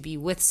to be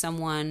with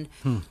someone,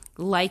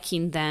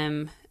 liking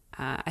them,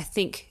 I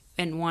think,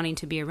 and wanting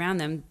to be around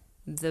them,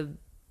 the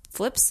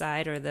flip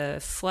side or the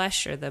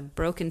flesh or the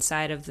broken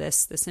side of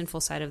this, the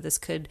sinful side of this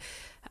could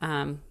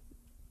land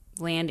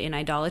in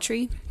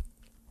idolatry.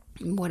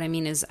 What I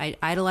mean is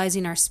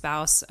idolizing our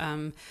spouse,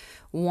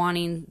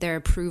 wanting their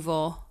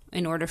approval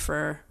in order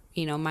for,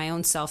 my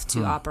own self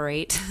to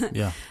operate,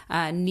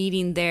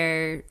 needing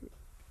their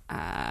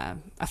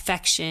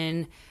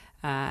affection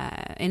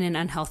in an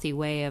unhealthy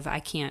way of I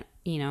can't,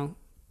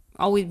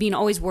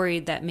 always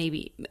worried that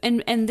maybe,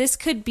 and this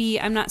could be,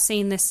 I'm not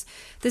saying this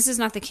is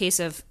not the case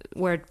of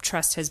where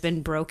trust has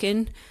been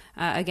broken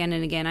again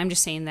and again. I'm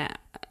just saying that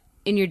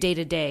in your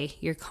day-to-day,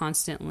 you're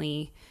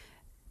constantly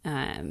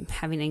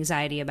having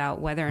anxiety about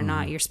whether or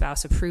not your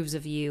spouse approves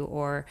of you,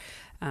 or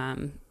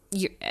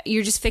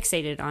you're just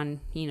fixated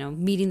on,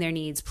 meeting their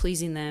needs,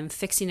 pleasing them,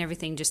 fixing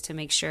everything just to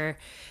make sure,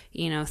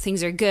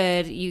 things are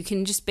good. You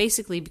can just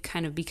basically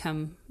kind of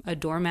become a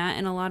doormat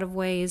in a lot of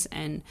ways.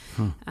 And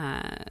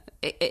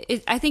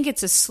I think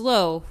it's a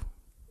slow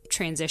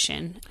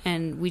transition,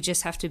 and we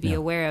just have to be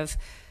aware of,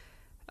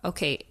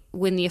 okay,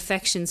 when the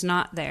affection's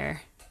not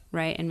there,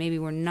 right, and maybe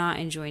we're not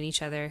enjoying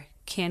each other,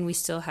 can we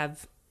still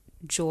have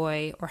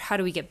joy, or how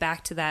do we get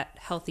back to that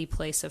healthy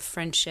place of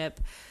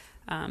friendship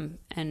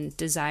and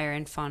desire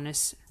and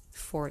fondness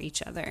for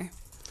each other?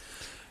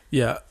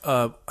 Yeah,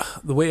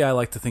 the way I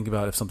like to think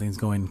about if something's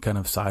going kind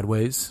of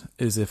sideways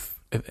is if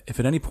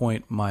at any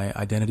point my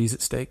identity's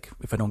at stake,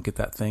 if I don't get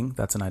that thing,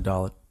 that's an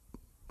idol.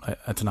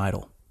 It's an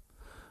idol.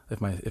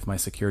 If my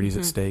security's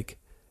at stake,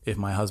 if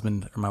my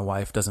husband or my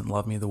wife doesn't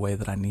love me the way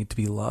that I need to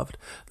be loved,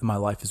 then my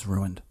life is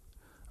ruined.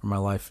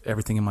 Or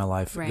everything in my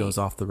life goes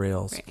off the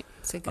rails. Right.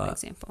 It's a good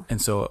example.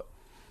 And so,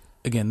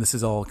 again, this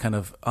is all kind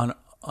of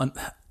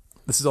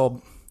this is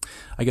all,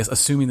 I guess,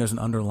 assuming there's an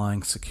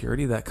underlying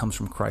security that comes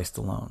from Christ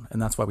alone.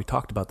 And that's why we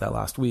talked about that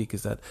last week,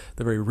 is that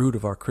the very root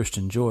of our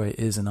Christian joy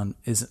is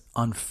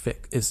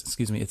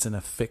it's in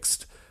a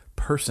fixed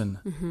person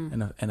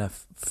and a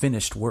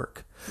finished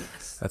work.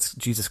 Yes. That's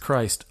Jesus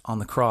Christ on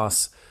the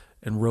cross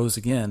and rose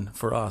again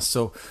for us.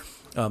 So,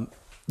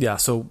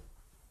 so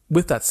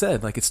with that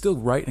said, it's still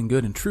right and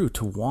good and true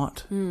to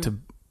want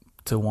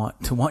to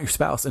want your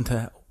spouse and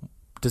to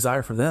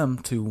desire for them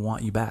to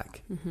want you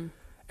back.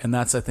 And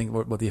that's, I think,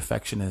 what the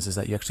affection is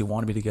that you actually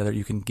want to be together.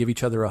 You can give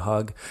each other a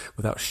hug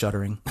without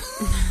shuddering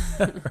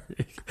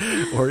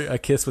or a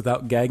kiss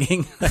without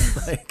gagging.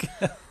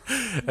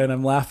 And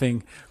I'm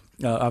laughing.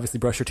 Obviously,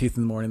 brush your teeth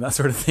in the morning, that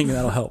sort of thing, and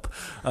that'll help.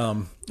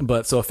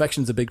 But so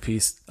affection's a big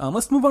piece.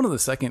 Let's move on to the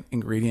second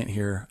ingredient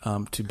here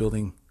to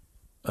building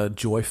a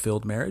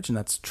joy-filled marriage, and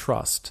that's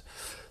trust.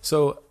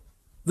 So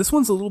this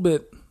one's a little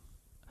bit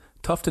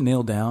tough to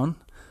nail down.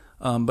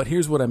 But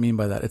here's what I mean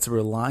by that. It's a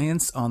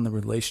reliance on the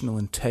relational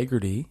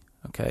integrity,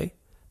 okay?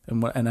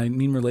 And I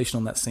mean relational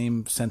in that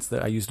same sense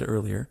that I used it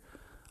earlier,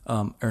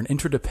 or an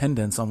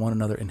interdependence on one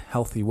another in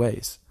healthy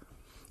ways.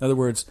 In other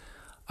words,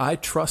 I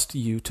trust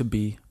you to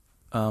be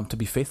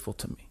faithful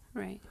to me.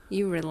 Right.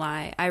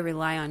 I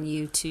rely on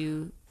you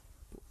to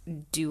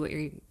do what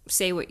you're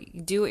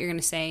going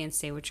to say and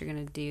say what you're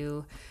going to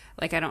do.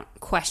 I don't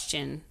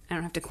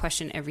have to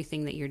question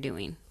everything that you're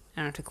doing.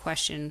 I don't have to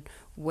question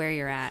where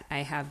you're at.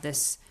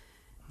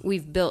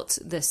 We've built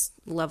this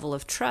level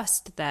of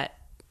trust that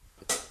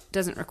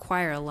doesn't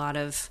require a lot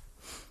of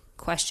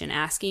question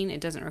asking.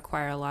 It doesn't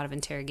require a lot of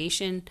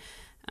interrogation,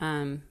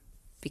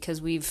 because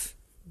we've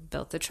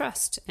built the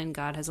trust, and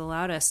God has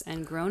allowed us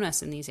and grown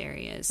us in these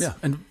areas. Yeah,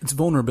 and it's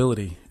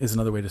vulnerability is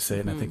another way to say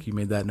it, and I think you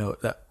made that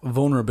note. That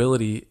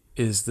vulnerability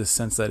is the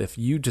sense that if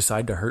you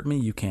decide to hurt me,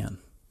 you can,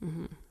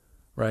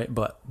 right?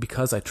 But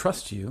because I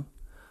trust you,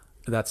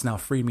 that's now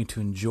freed me to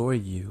enjoy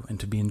you and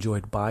to be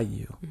enjoyed by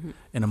you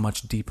in a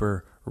much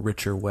deeper,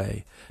 richer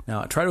way.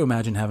 Now, try to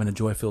imagine having a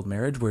joy-filled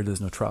marriage where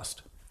there's no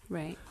trust.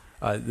 Right.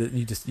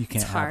 You can't.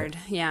 It's hard.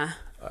 have it. Yeah.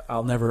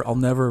 I'll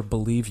never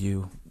believe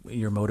you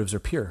your motives are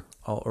pure,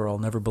 or I'll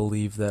never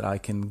believe that I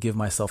can give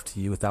myself to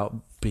you without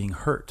being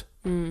hurt.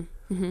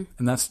 Mm-hmm.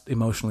 And that's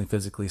emotionally,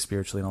 physically,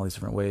 spiritually, in all these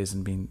different ways,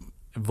 and being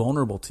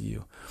vulnerable to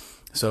you.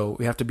 So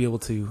we have to be able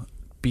to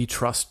be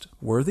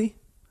trustworthy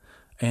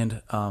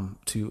and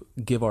to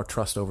give our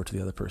trust over to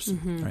the other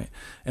person, right?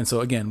 And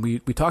so again, we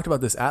talked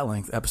about this at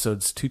length,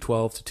 episodes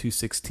 212 to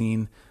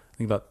 216, I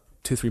think about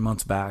 2-3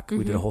 months back.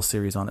 We did a whole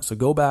series on it. So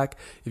go back.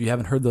 If you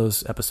haven't heard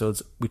those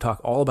episodes, we talk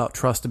all about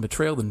trust and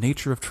betrayal, the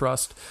nature of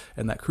trust,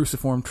 and that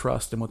cruciform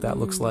trust and what that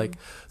looks like.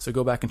 So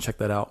go back and check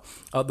that out.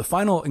 The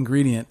final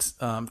ingredient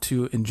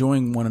to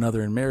enjoying one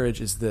another in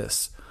marriage is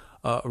this,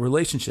 a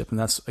relationship. And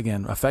that's,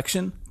 again,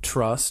 affection,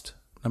 trust,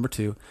 number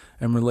 2,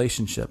 and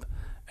relationship.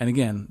 And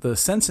again, the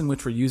sense in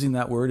which we're using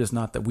that word is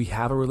not that we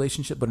have a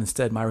relationship, but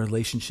instead my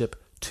relationship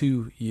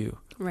to you.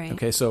 Right.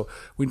 Okay, so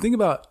when you think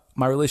about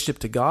my relationship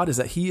to God, is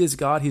that He is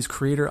God, He's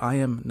creator, I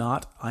am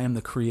not, I am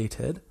the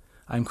created,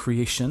 I'm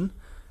creation.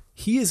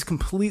 He is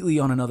completely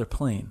on another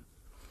plane,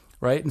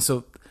 right? And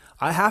so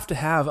I have to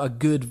have a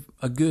good,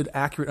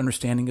 accurate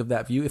understanding of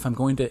that view if I'm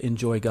going to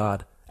enjoy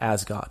God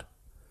as God.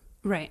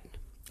 Right.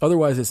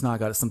 Otherwise, it's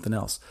not God, it's something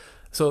else.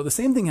 So the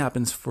same thing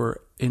happens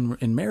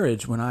in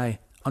marriage when I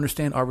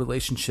understand our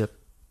relationship,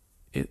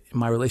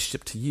 my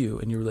relationship to you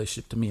and your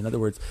relationship to me. In other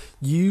words,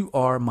 you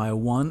are my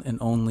one and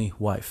only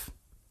wife.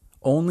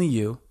 Only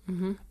you.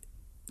 Mm-hmm.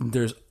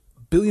 There's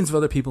billions of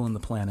other people on the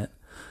planet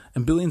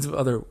and billions of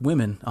other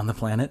women on the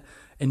planet,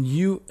 and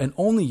you and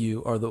only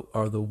you are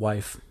the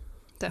wife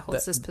that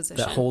holds this position.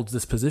 That holds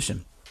this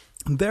position.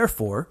 And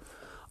therefore,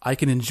 I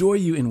can enjoy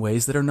you in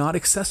ways that are not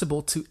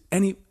accessible to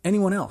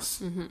anyone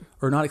else,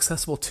 or not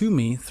accessible to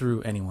me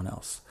through anyone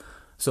else.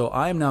 So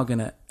I am now going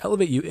to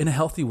elevate you in a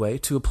healthy way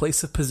to a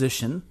place of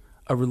position,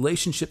 a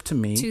relationship to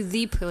me. To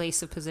the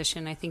place of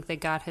position, I think, that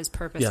God has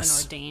purposed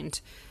and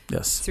ordained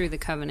through the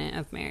covenant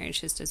of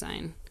marriage, His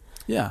design.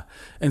 Yeah.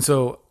 And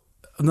so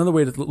another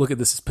way to look at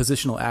this is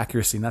positional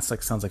accuracy. And that's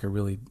sounds like a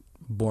really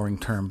boring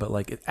term, but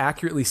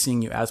accurately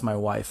seeing you as my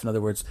wife. In other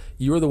words,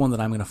 you're the one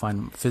that I'm going to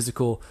find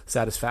physical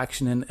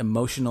satisfaction in,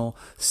 emotional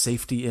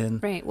safety in.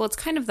 Right. Well, it's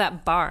kind of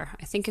that bar.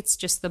 I think it's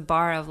just the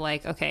bar of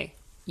okay,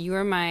 you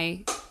are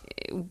my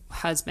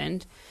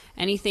husband.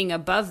 Anything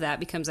above that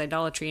becomes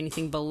idolatry.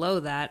 Anything below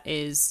that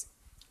is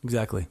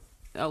exactly.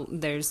 Oh,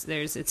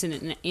 it's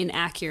an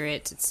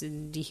inaccurate. It's a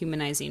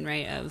dehumanizing,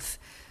 right? Of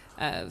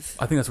I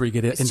think that's where you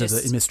get into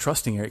the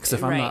mistrusting area. Because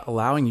if I'm not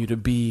allowing you to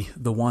be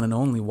the one and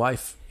only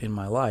wife in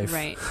my life,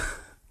 right,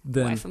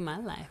 then wife of my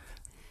life,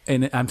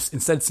 and I'm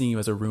instead seeing you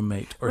as a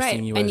roommate or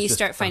seeing you as you just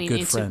start finding a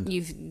good friend.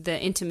 The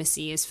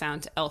intimacy is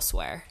found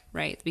elsewhere,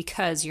 right?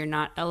 Because you're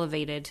not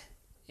elevated.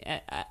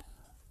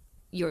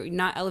 You're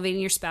not elevating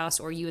your spouse,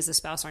 or you as a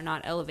spouse are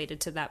not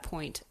elevated to that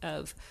point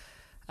of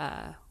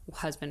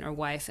husband or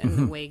wife and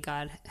the way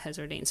God has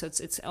ordained. So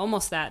it's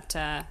almost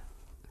that.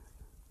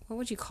 What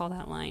would you call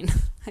that line?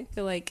 I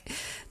feel like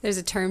there's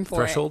a term for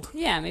threshold? It.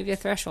 Yeah, maybe a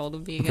threshold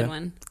would be a good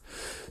one.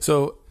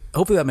 So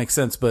hopefully that makes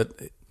sense. But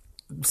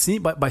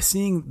by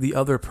seeing the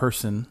other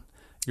person,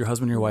 your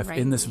husband or your wife,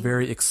 in this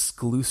very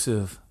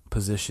exclusive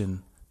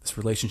position, this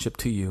relationship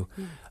to you,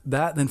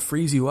 that then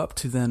frees you up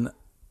to then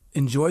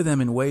enjoy them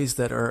in ways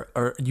that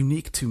are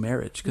unique to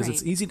marriage. Because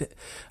it's easy to,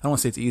 I don't want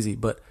to say it's easy,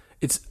 but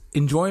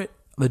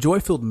the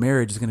joy-filled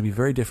marriage is going to be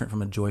very different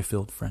from a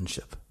joy-filled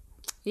friendship.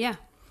 Yeah.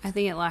 I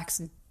think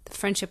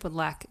friendship would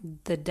lack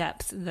the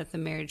depth that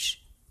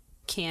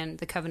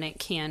the covenant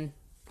can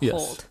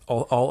hold.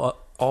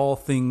 All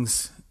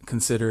things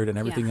considered and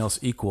everything else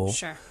equal.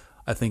 Sure.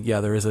 I think,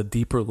 there is a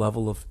deeper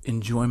level of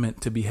enjoyment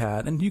to be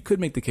had. And you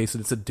could make the case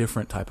that it's a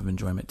different type of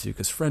enjoyment too,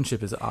 because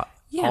friendship is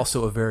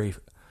also a very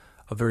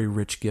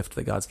rich gift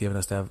that God's given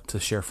us to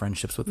share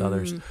friendships with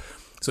others.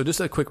 So just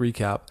a quick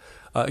recap.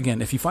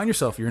 Again, if you find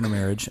yourself, you're in a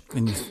marriage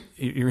and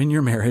you're in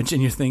your marriage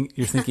and you're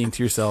thinking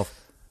to yourself,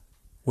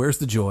 where's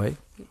the joy?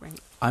 Right.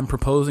 I'm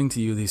proposing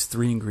to you these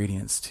 3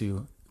 ingredients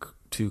to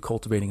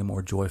cultivating a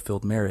more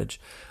joy-filled marriage: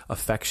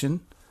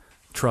 affection,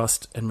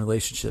 trust, and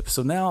relationship.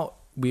 So now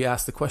we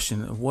ask the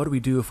question, what do we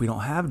do if we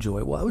don't have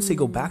joy? Well, I would say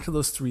go back to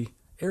those 3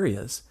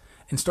 areas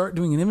and start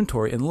doing an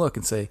inventory and look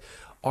and say,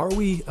 are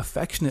we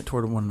affectionate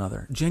toward one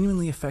another?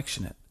 Genuinely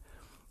affectionate?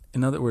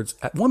 In other words,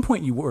 at one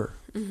point you were.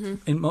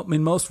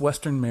 In most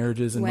Western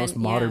marriages and most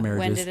modern marriages.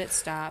 When did it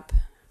stop?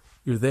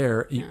 You're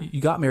there.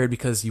 You got married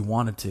because you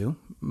wanted to,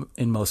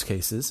 in most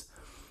cases.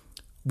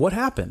 What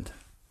happened?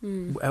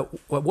 At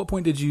what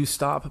point did you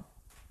stop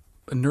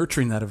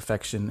nurturing that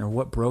affection, or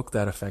what broke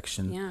that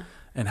affection? Yeah.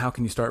 And how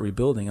can you start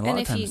rebuilding? And a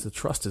lot of times the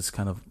trust is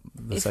kind of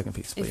the second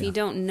piece. If you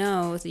don't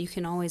know, you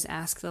can always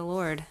ask the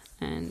Lord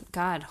and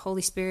God,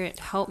 Holy Spirit,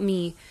 help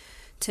me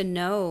to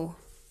know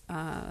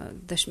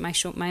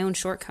my own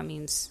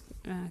shortcomings.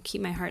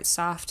 Keep my heart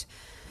soft.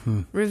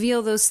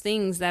 Reveal those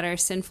things that are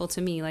sinful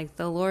to me. Like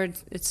the Lord,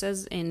 it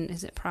says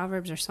is it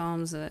Proverbs or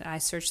Psalms, I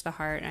search the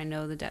heart, I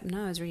know the depth.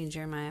 No, I was reading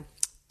Jeremiah.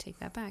 Take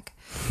that back.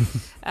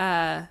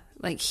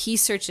 He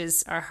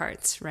searches our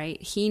hearts, right?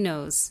 He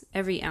knows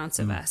every ounce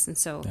of us. And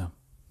so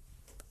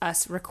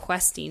us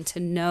requesting to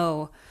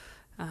know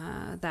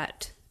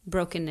that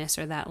brokenness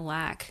or that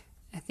lack,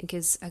 I think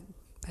is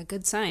a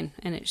good sign.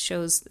 And it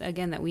shows,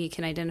 again, that we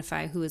can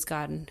identify who is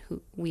God and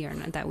who we are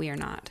not, that we are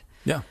not.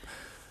 Yeah.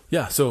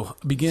 Yeah. So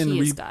begin. He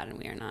is God and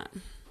we are not.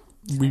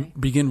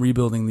 Begin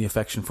rebuilding the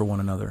affection for one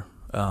another,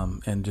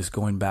 and just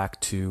going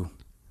back to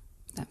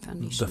that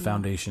foundation. The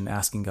foundation,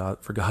 asking God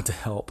for God to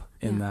help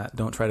in that.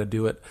 Don't try to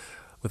do it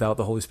without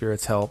the Holy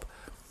Spirit's help,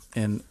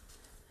 and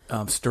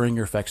stirring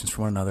your affections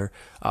for one another.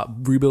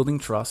 Rebuilding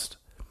trust.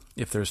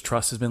 If there's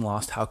trust has been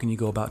lost, how can you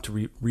go about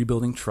to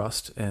rebuilding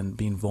trust and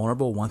being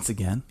vulnerable once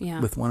again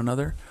with one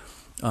another?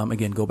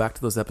 Again, go back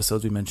to those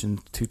episodes we mentioned,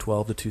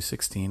 212 to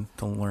 216,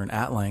 to learn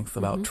at length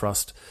about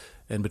trust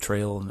and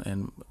betrayal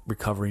and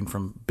recovering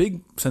from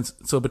big sense.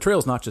 So betrayal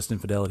is not just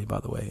infidelity, by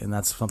the way, and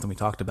that's something we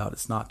talked about.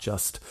 It's not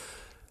just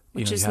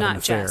which is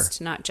not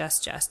just.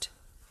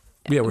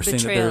 Yeah, we're saying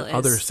that there are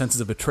other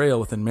senses of betrayal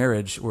within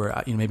marriage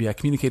where maybe I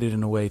communicated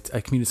in a way,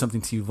 I communicated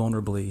something to you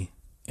vulnerably,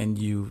 and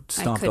you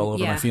stomped all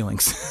over my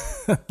feelings.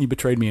 You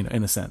betrayed me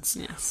in a sense.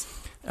 Yes.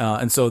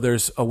 And so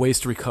there's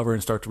ways to recover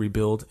and start to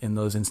rebuild in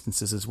those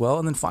instances as well.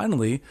 And then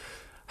finally,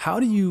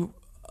 how do you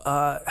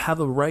have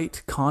the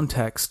right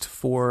context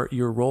for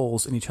your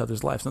roles in each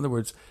other's lives? In other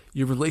words,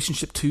 your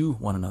relationship to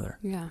one another.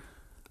 Yeah.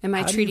 Am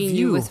I treating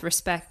you with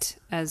respect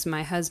as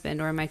my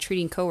husband, or am I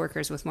treating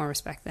coworkers with more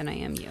respect than I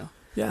am you?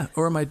 Yeah.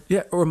 Or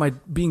am I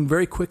being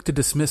very quick to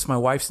dismiss my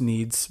wife's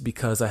needs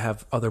because I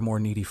have other more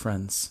needy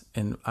friends,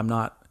 and I'm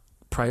not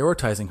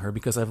prioritizing her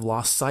because I've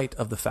lost sight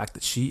of the fact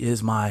that she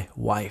is my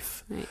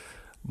wife,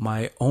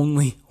 my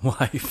only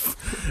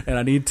wife, and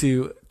I need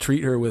to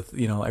treat her with,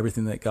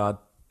 everything that God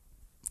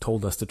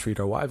told us to treat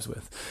our wives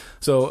with.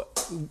 So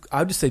I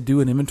would just say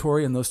do an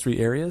inventory in those three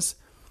areas,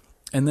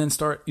 and then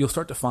you'll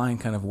start to find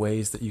kind of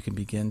ways that you can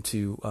begin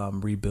to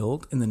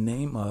rebuild in the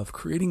name of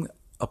creating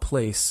a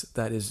place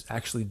that is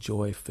actually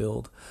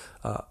joy-filled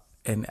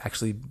and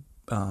actually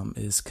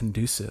is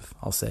conducive,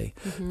 I'll say,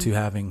 to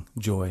having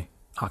joy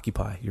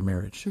occupy your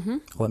marriage. Will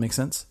that make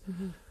sense?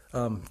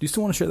 Do you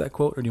still want to share that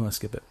quote, or do you want to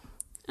skip it?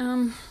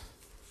 I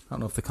don't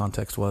know if the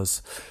context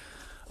was.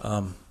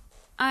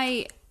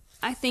 I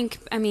think,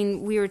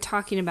 we're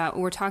talking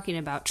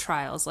about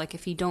trials. Like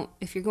if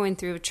you're going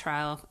through a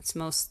trial,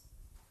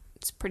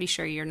 it's pretty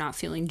sure you're not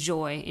feeling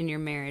joy in your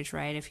marriage,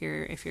 right? If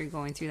you're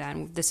going through that,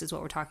 and this is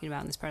what we're talking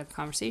about in this part of the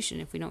conversation.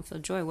 If we don't feel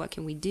joy, what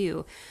can we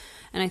do?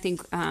 And I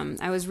think I'm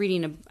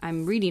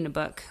reading a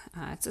book.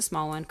 It's a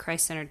small one,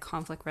 Christ-Centered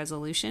Conflict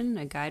Resolution: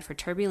 A Guide for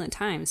Turbulent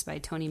Times by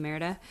Tony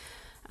Merida.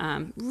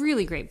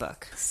 Really great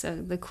book. So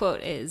the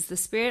quote is, "The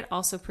Spirit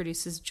also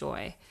produces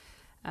joy.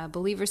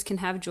 Believers can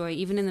have joy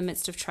even in the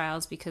midst of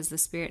trials because the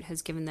Spirit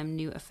has given them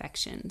new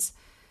affections.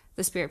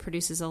 The Spirit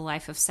produces a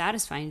life of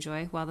satisfying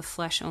joy, while the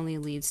flesh only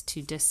leads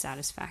to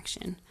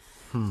dissatisfaction."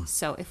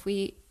 So if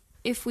we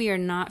are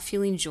not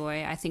feeling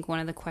joy, I think one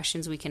of the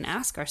questions we can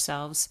ask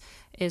ourselves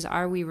is,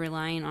 are we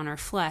relying on our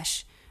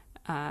flesh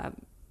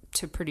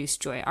to produce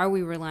joy? Are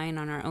we relying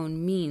on our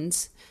own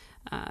means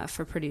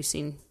for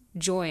producing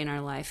joy in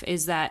our life?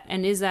 Is that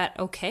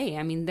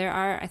okay? There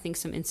are, I think,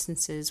 some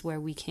instances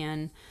where we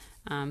can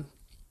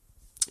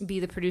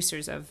be the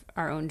producers of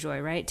our own joy,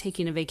 right?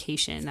 Taking a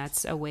vacation,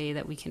 that's a way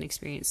that we can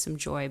experience some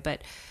joy.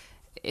 But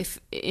if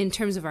in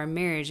terms of our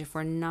marriage, if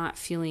we're not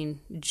feeling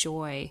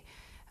joy,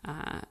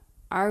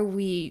 are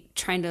we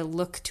trying to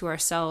look to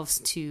ourselves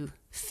to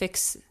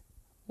fix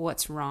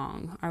what's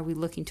wrong? Are we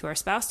looking to our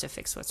spouse to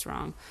fix what's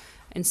wrong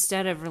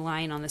instead of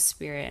relying on the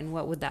Spirit? And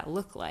what would that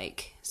look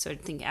like? So I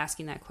think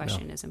asking that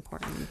question is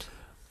important.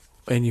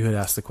 And you had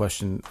asked the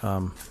question,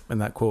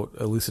 and that quote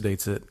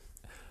elucidates it.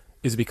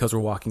 Is it because we're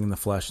walking in the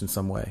flesh in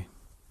some way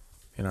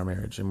in our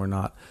marriage, and we're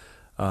not,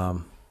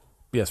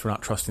 we're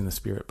not trusting the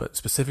Spirit, but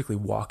specifically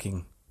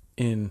walking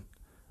in,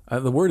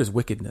 the word is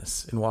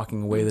wickedness, and walking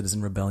in a way that is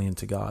in rebellion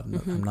to God.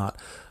 And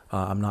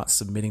I'm not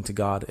submitting to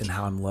God in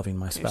how I'm loving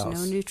my spouse.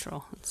 There's no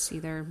neutral. It's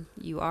either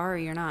you are or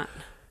you're not.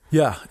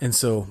 Yeah. And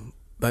so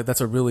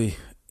that's a really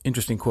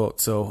interesting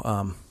quote.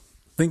 So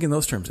think in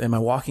those terms. Am I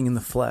walking in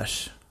the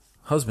flesh?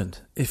 Husband,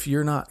 if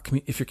your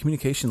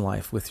communication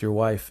life with your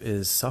wife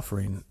is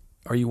suffering,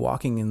 are you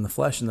walking in the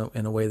flesh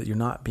in a way that you're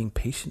not being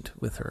patient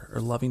with her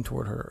or loving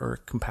toward her or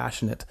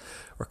compassionate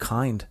or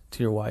kind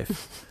to your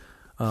wife?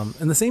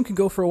 And the same can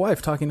go for a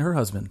wife talking to her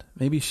husband.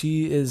 Maybe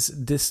she is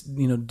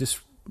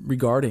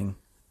disregarding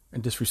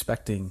and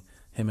disrespecting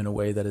him in a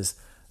way that is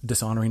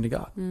dishonoring to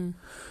God. And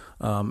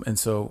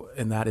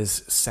that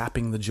is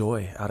sapping the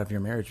joy out of your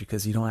marriage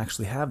because you don't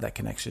actually have that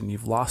connection.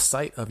 You've lost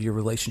sight of your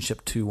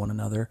relationship to one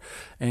another,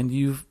 and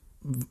you've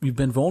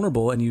been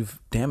vulnerable, and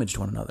you've damaged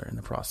one another in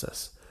the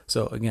process.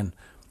 So again,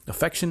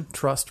 affection,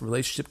 trust,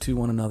 relationship to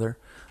one another,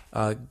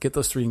 get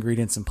those three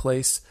ingredients in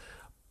place,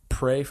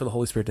 pray for the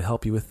Holy Spirit to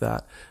help you with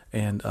that,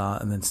 and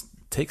then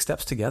take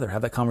steps together,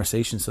 have that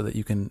conversation so that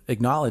you can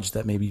acknowledge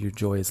that maybe your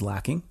joy is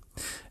lacking,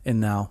 and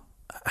now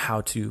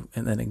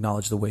and then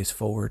acknowledge the ways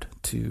forward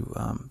to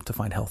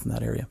find health in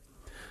that area.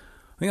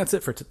 I think that's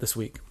it for this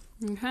week.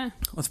 Okay.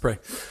 Let's pray.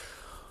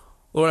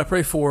 Lord, I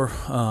pray for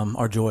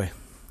our joy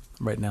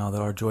right now,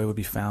 that our joy would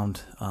be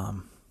found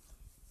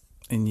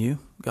in you,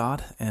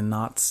 God, and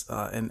not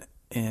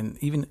and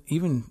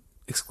even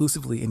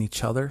exclusively in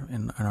each other,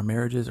 in our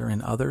marriages or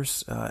in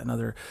others, in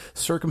other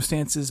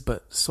circumstances,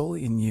 but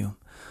solely in you.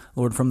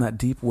 Lord, from that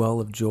deep well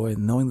of joy,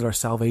 knowing that our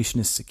salvation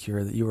is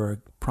secure, that you are a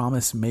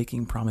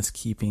promise-making,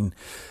 promise-keeping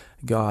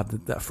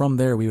God, that from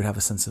there we would have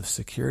a sense of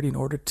security in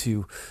order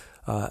to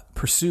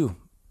pursue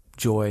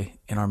joy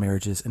in our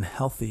marriages in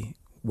healthy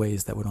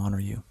ways that would honor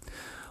you.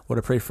 Lord,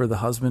 I pray for the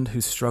husband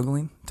who's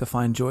struggling to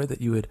find joy,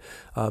 that you would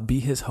be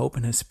his hope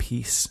and his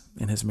peace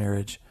in his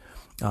marriage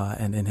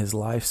and in his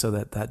life, so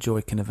that that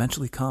joy can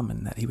eventually come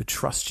and that he would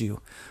trust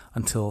you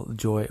until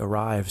joy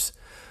arrives.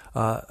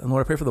 And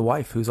Lord, I pray for the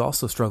wife who's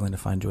also struggling to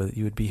find joy, that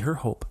you would be her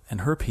hope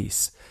and her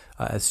peace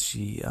as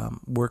she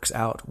works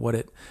out what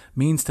it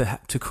means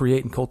to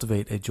create and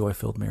cultivate a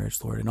joy-filled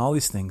marriage, Lord. And all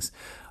these things,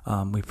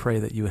 we pray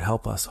that you would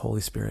help us,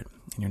 Holy Spirit,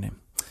 in your name.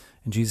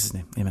 In Jesus'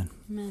 name, amen.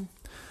 Amen.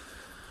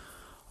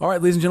 All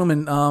right, ladies and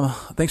gentlemen,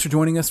 thanks for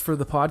joining us for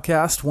the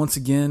podcast. Once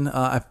again,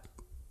 I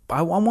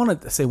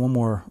want to say one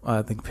more,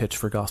 pitch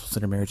for Gospel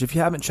Centered Marriage. If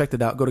you haven't checked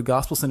it out, go to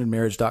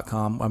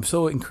gospelcenteredmarriage.com. I'm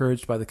so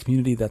encouraged by the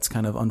community that's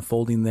kind of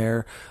unfolding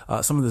there.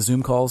 Some of the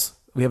Zoom calls,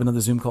 we have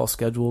another Zoom call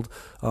scheduled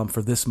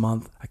for this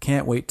month. I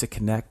can't wait to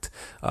connect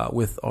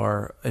with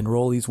our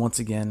enrollees once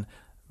again.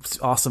 It's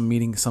awesome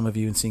meeting some of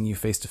you and seeing you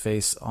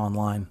face-to-face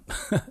online,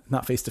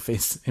 not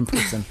face-to-face in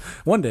person.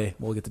 One day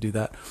we'll get to do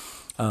that.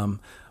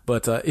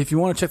 But if you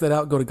want to check that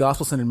out, go to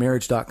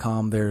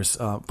gospelcenteredmarriage.com. There's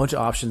a bunch of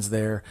options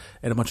there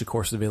and a bunch of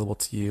courses available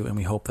to you, and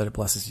we hope that it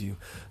blesses you.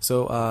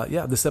 So,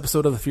 this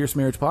episode of the Fierce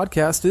Marriage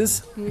Podcast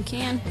is... We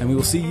can. And we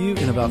will see you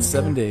in about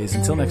 7 days.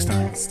 Until next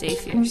time. Stay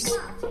fierce.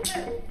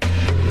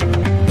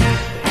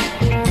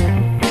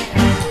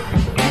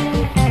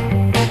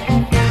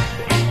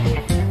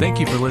 Thank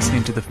you for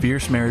listening to the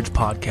Fierce Marriage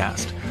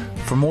Podcast.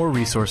 For more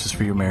resources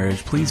for your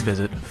marriage, please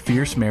visit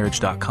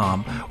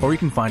fiercemarriage.com, or you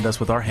can find us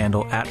with our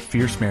handle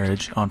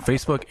 @FierceMarriage on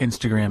Facebook,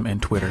 Instagram, and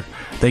Twitter.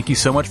 Thank you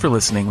so much for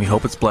listening. We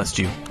hope it's blessed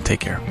you. Take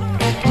care.